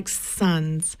moons and like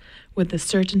suns, with the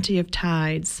certainty of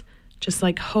tides, just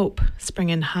like hope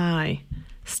springing high,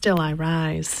 still I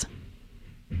rise.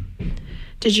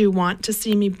 Did you want to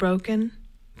see me broken,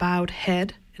 bowed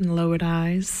head and lowered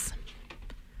eyes?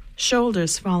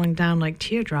 Shoulders falling down like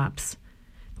teardrops,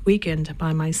 weakened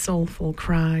by my soulful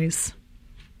cries.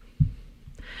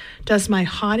 Does my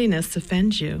haughtiness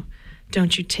offend you?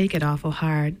 Don't you take it awful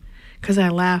hard, 'cause I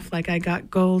laugh like I got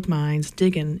gold mines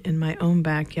digging in my own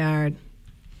backyard.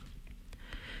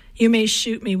 You may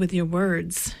shoot me with your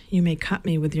words, you may cut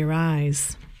me with your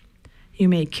eyes. You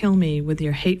may kill me with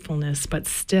your hatefulness, but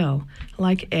still,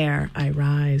 like air, I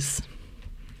rise.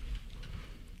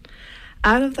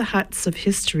 Out of the huts of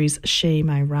history's shame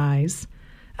I rise.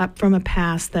 Up from a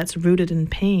past that's rooted in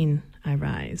pain I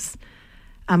rise.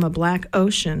 I'm a black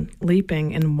ocean,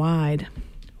 leaping and wide.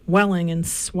 Welling and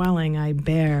swelling I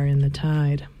bear in the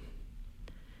tide.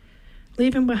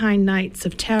 Leaving behind nights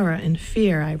of terror and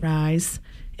fear I rise.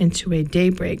 Into a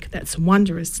daybreak that's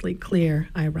wondrously clear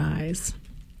I rise.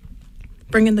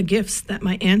 Bringing the gifts that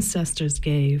my ancestors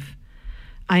gave.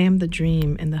 I am the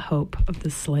dream and the hope of the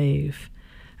slave.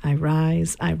 I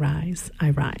rise, I rise, I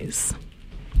rise.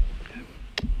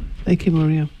 Thank you,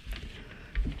 Maria.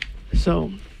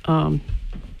 So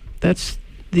that's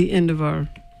the end of our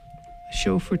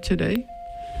show for today.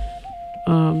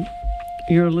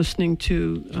 You're listening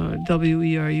to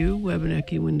WERU,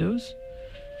 Wabanaki Windows.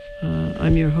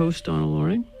 I'm your host, Donna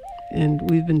Loring, and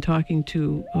we've been talking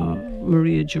to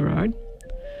Maria Gerard.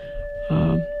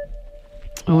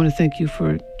 I want to thank you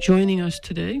for joining us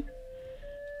today.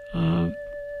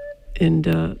 And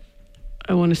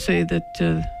I want to say that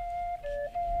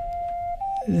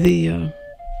the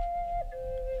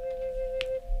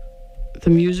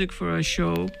music for our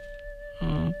show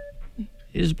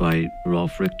is by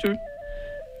Rolf Richter,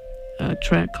 a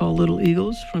track called Little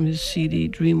Eagles from his CD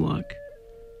Dreamwalk.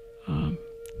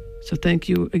 So thank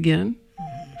you again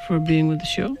for being with the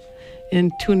show,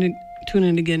 and tune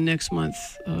in again next month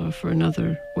for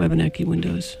another Wabanaki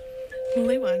Windows.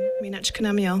 Muliwan, Minach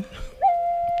Kanamiel.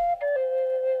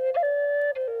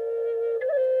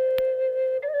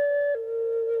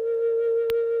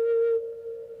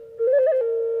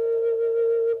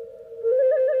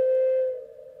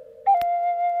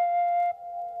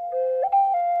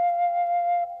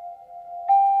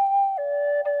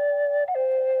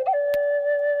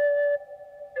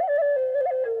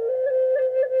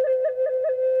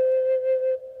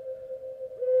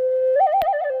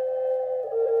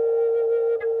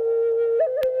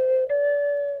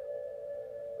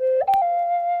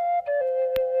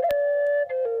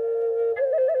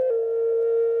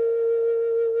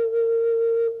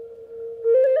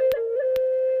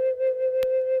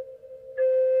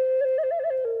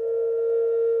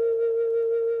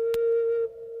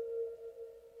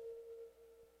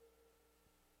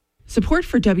 Support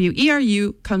for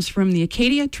WERU comes from the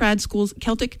Acadia Trad School's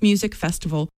Celtic Music Festival,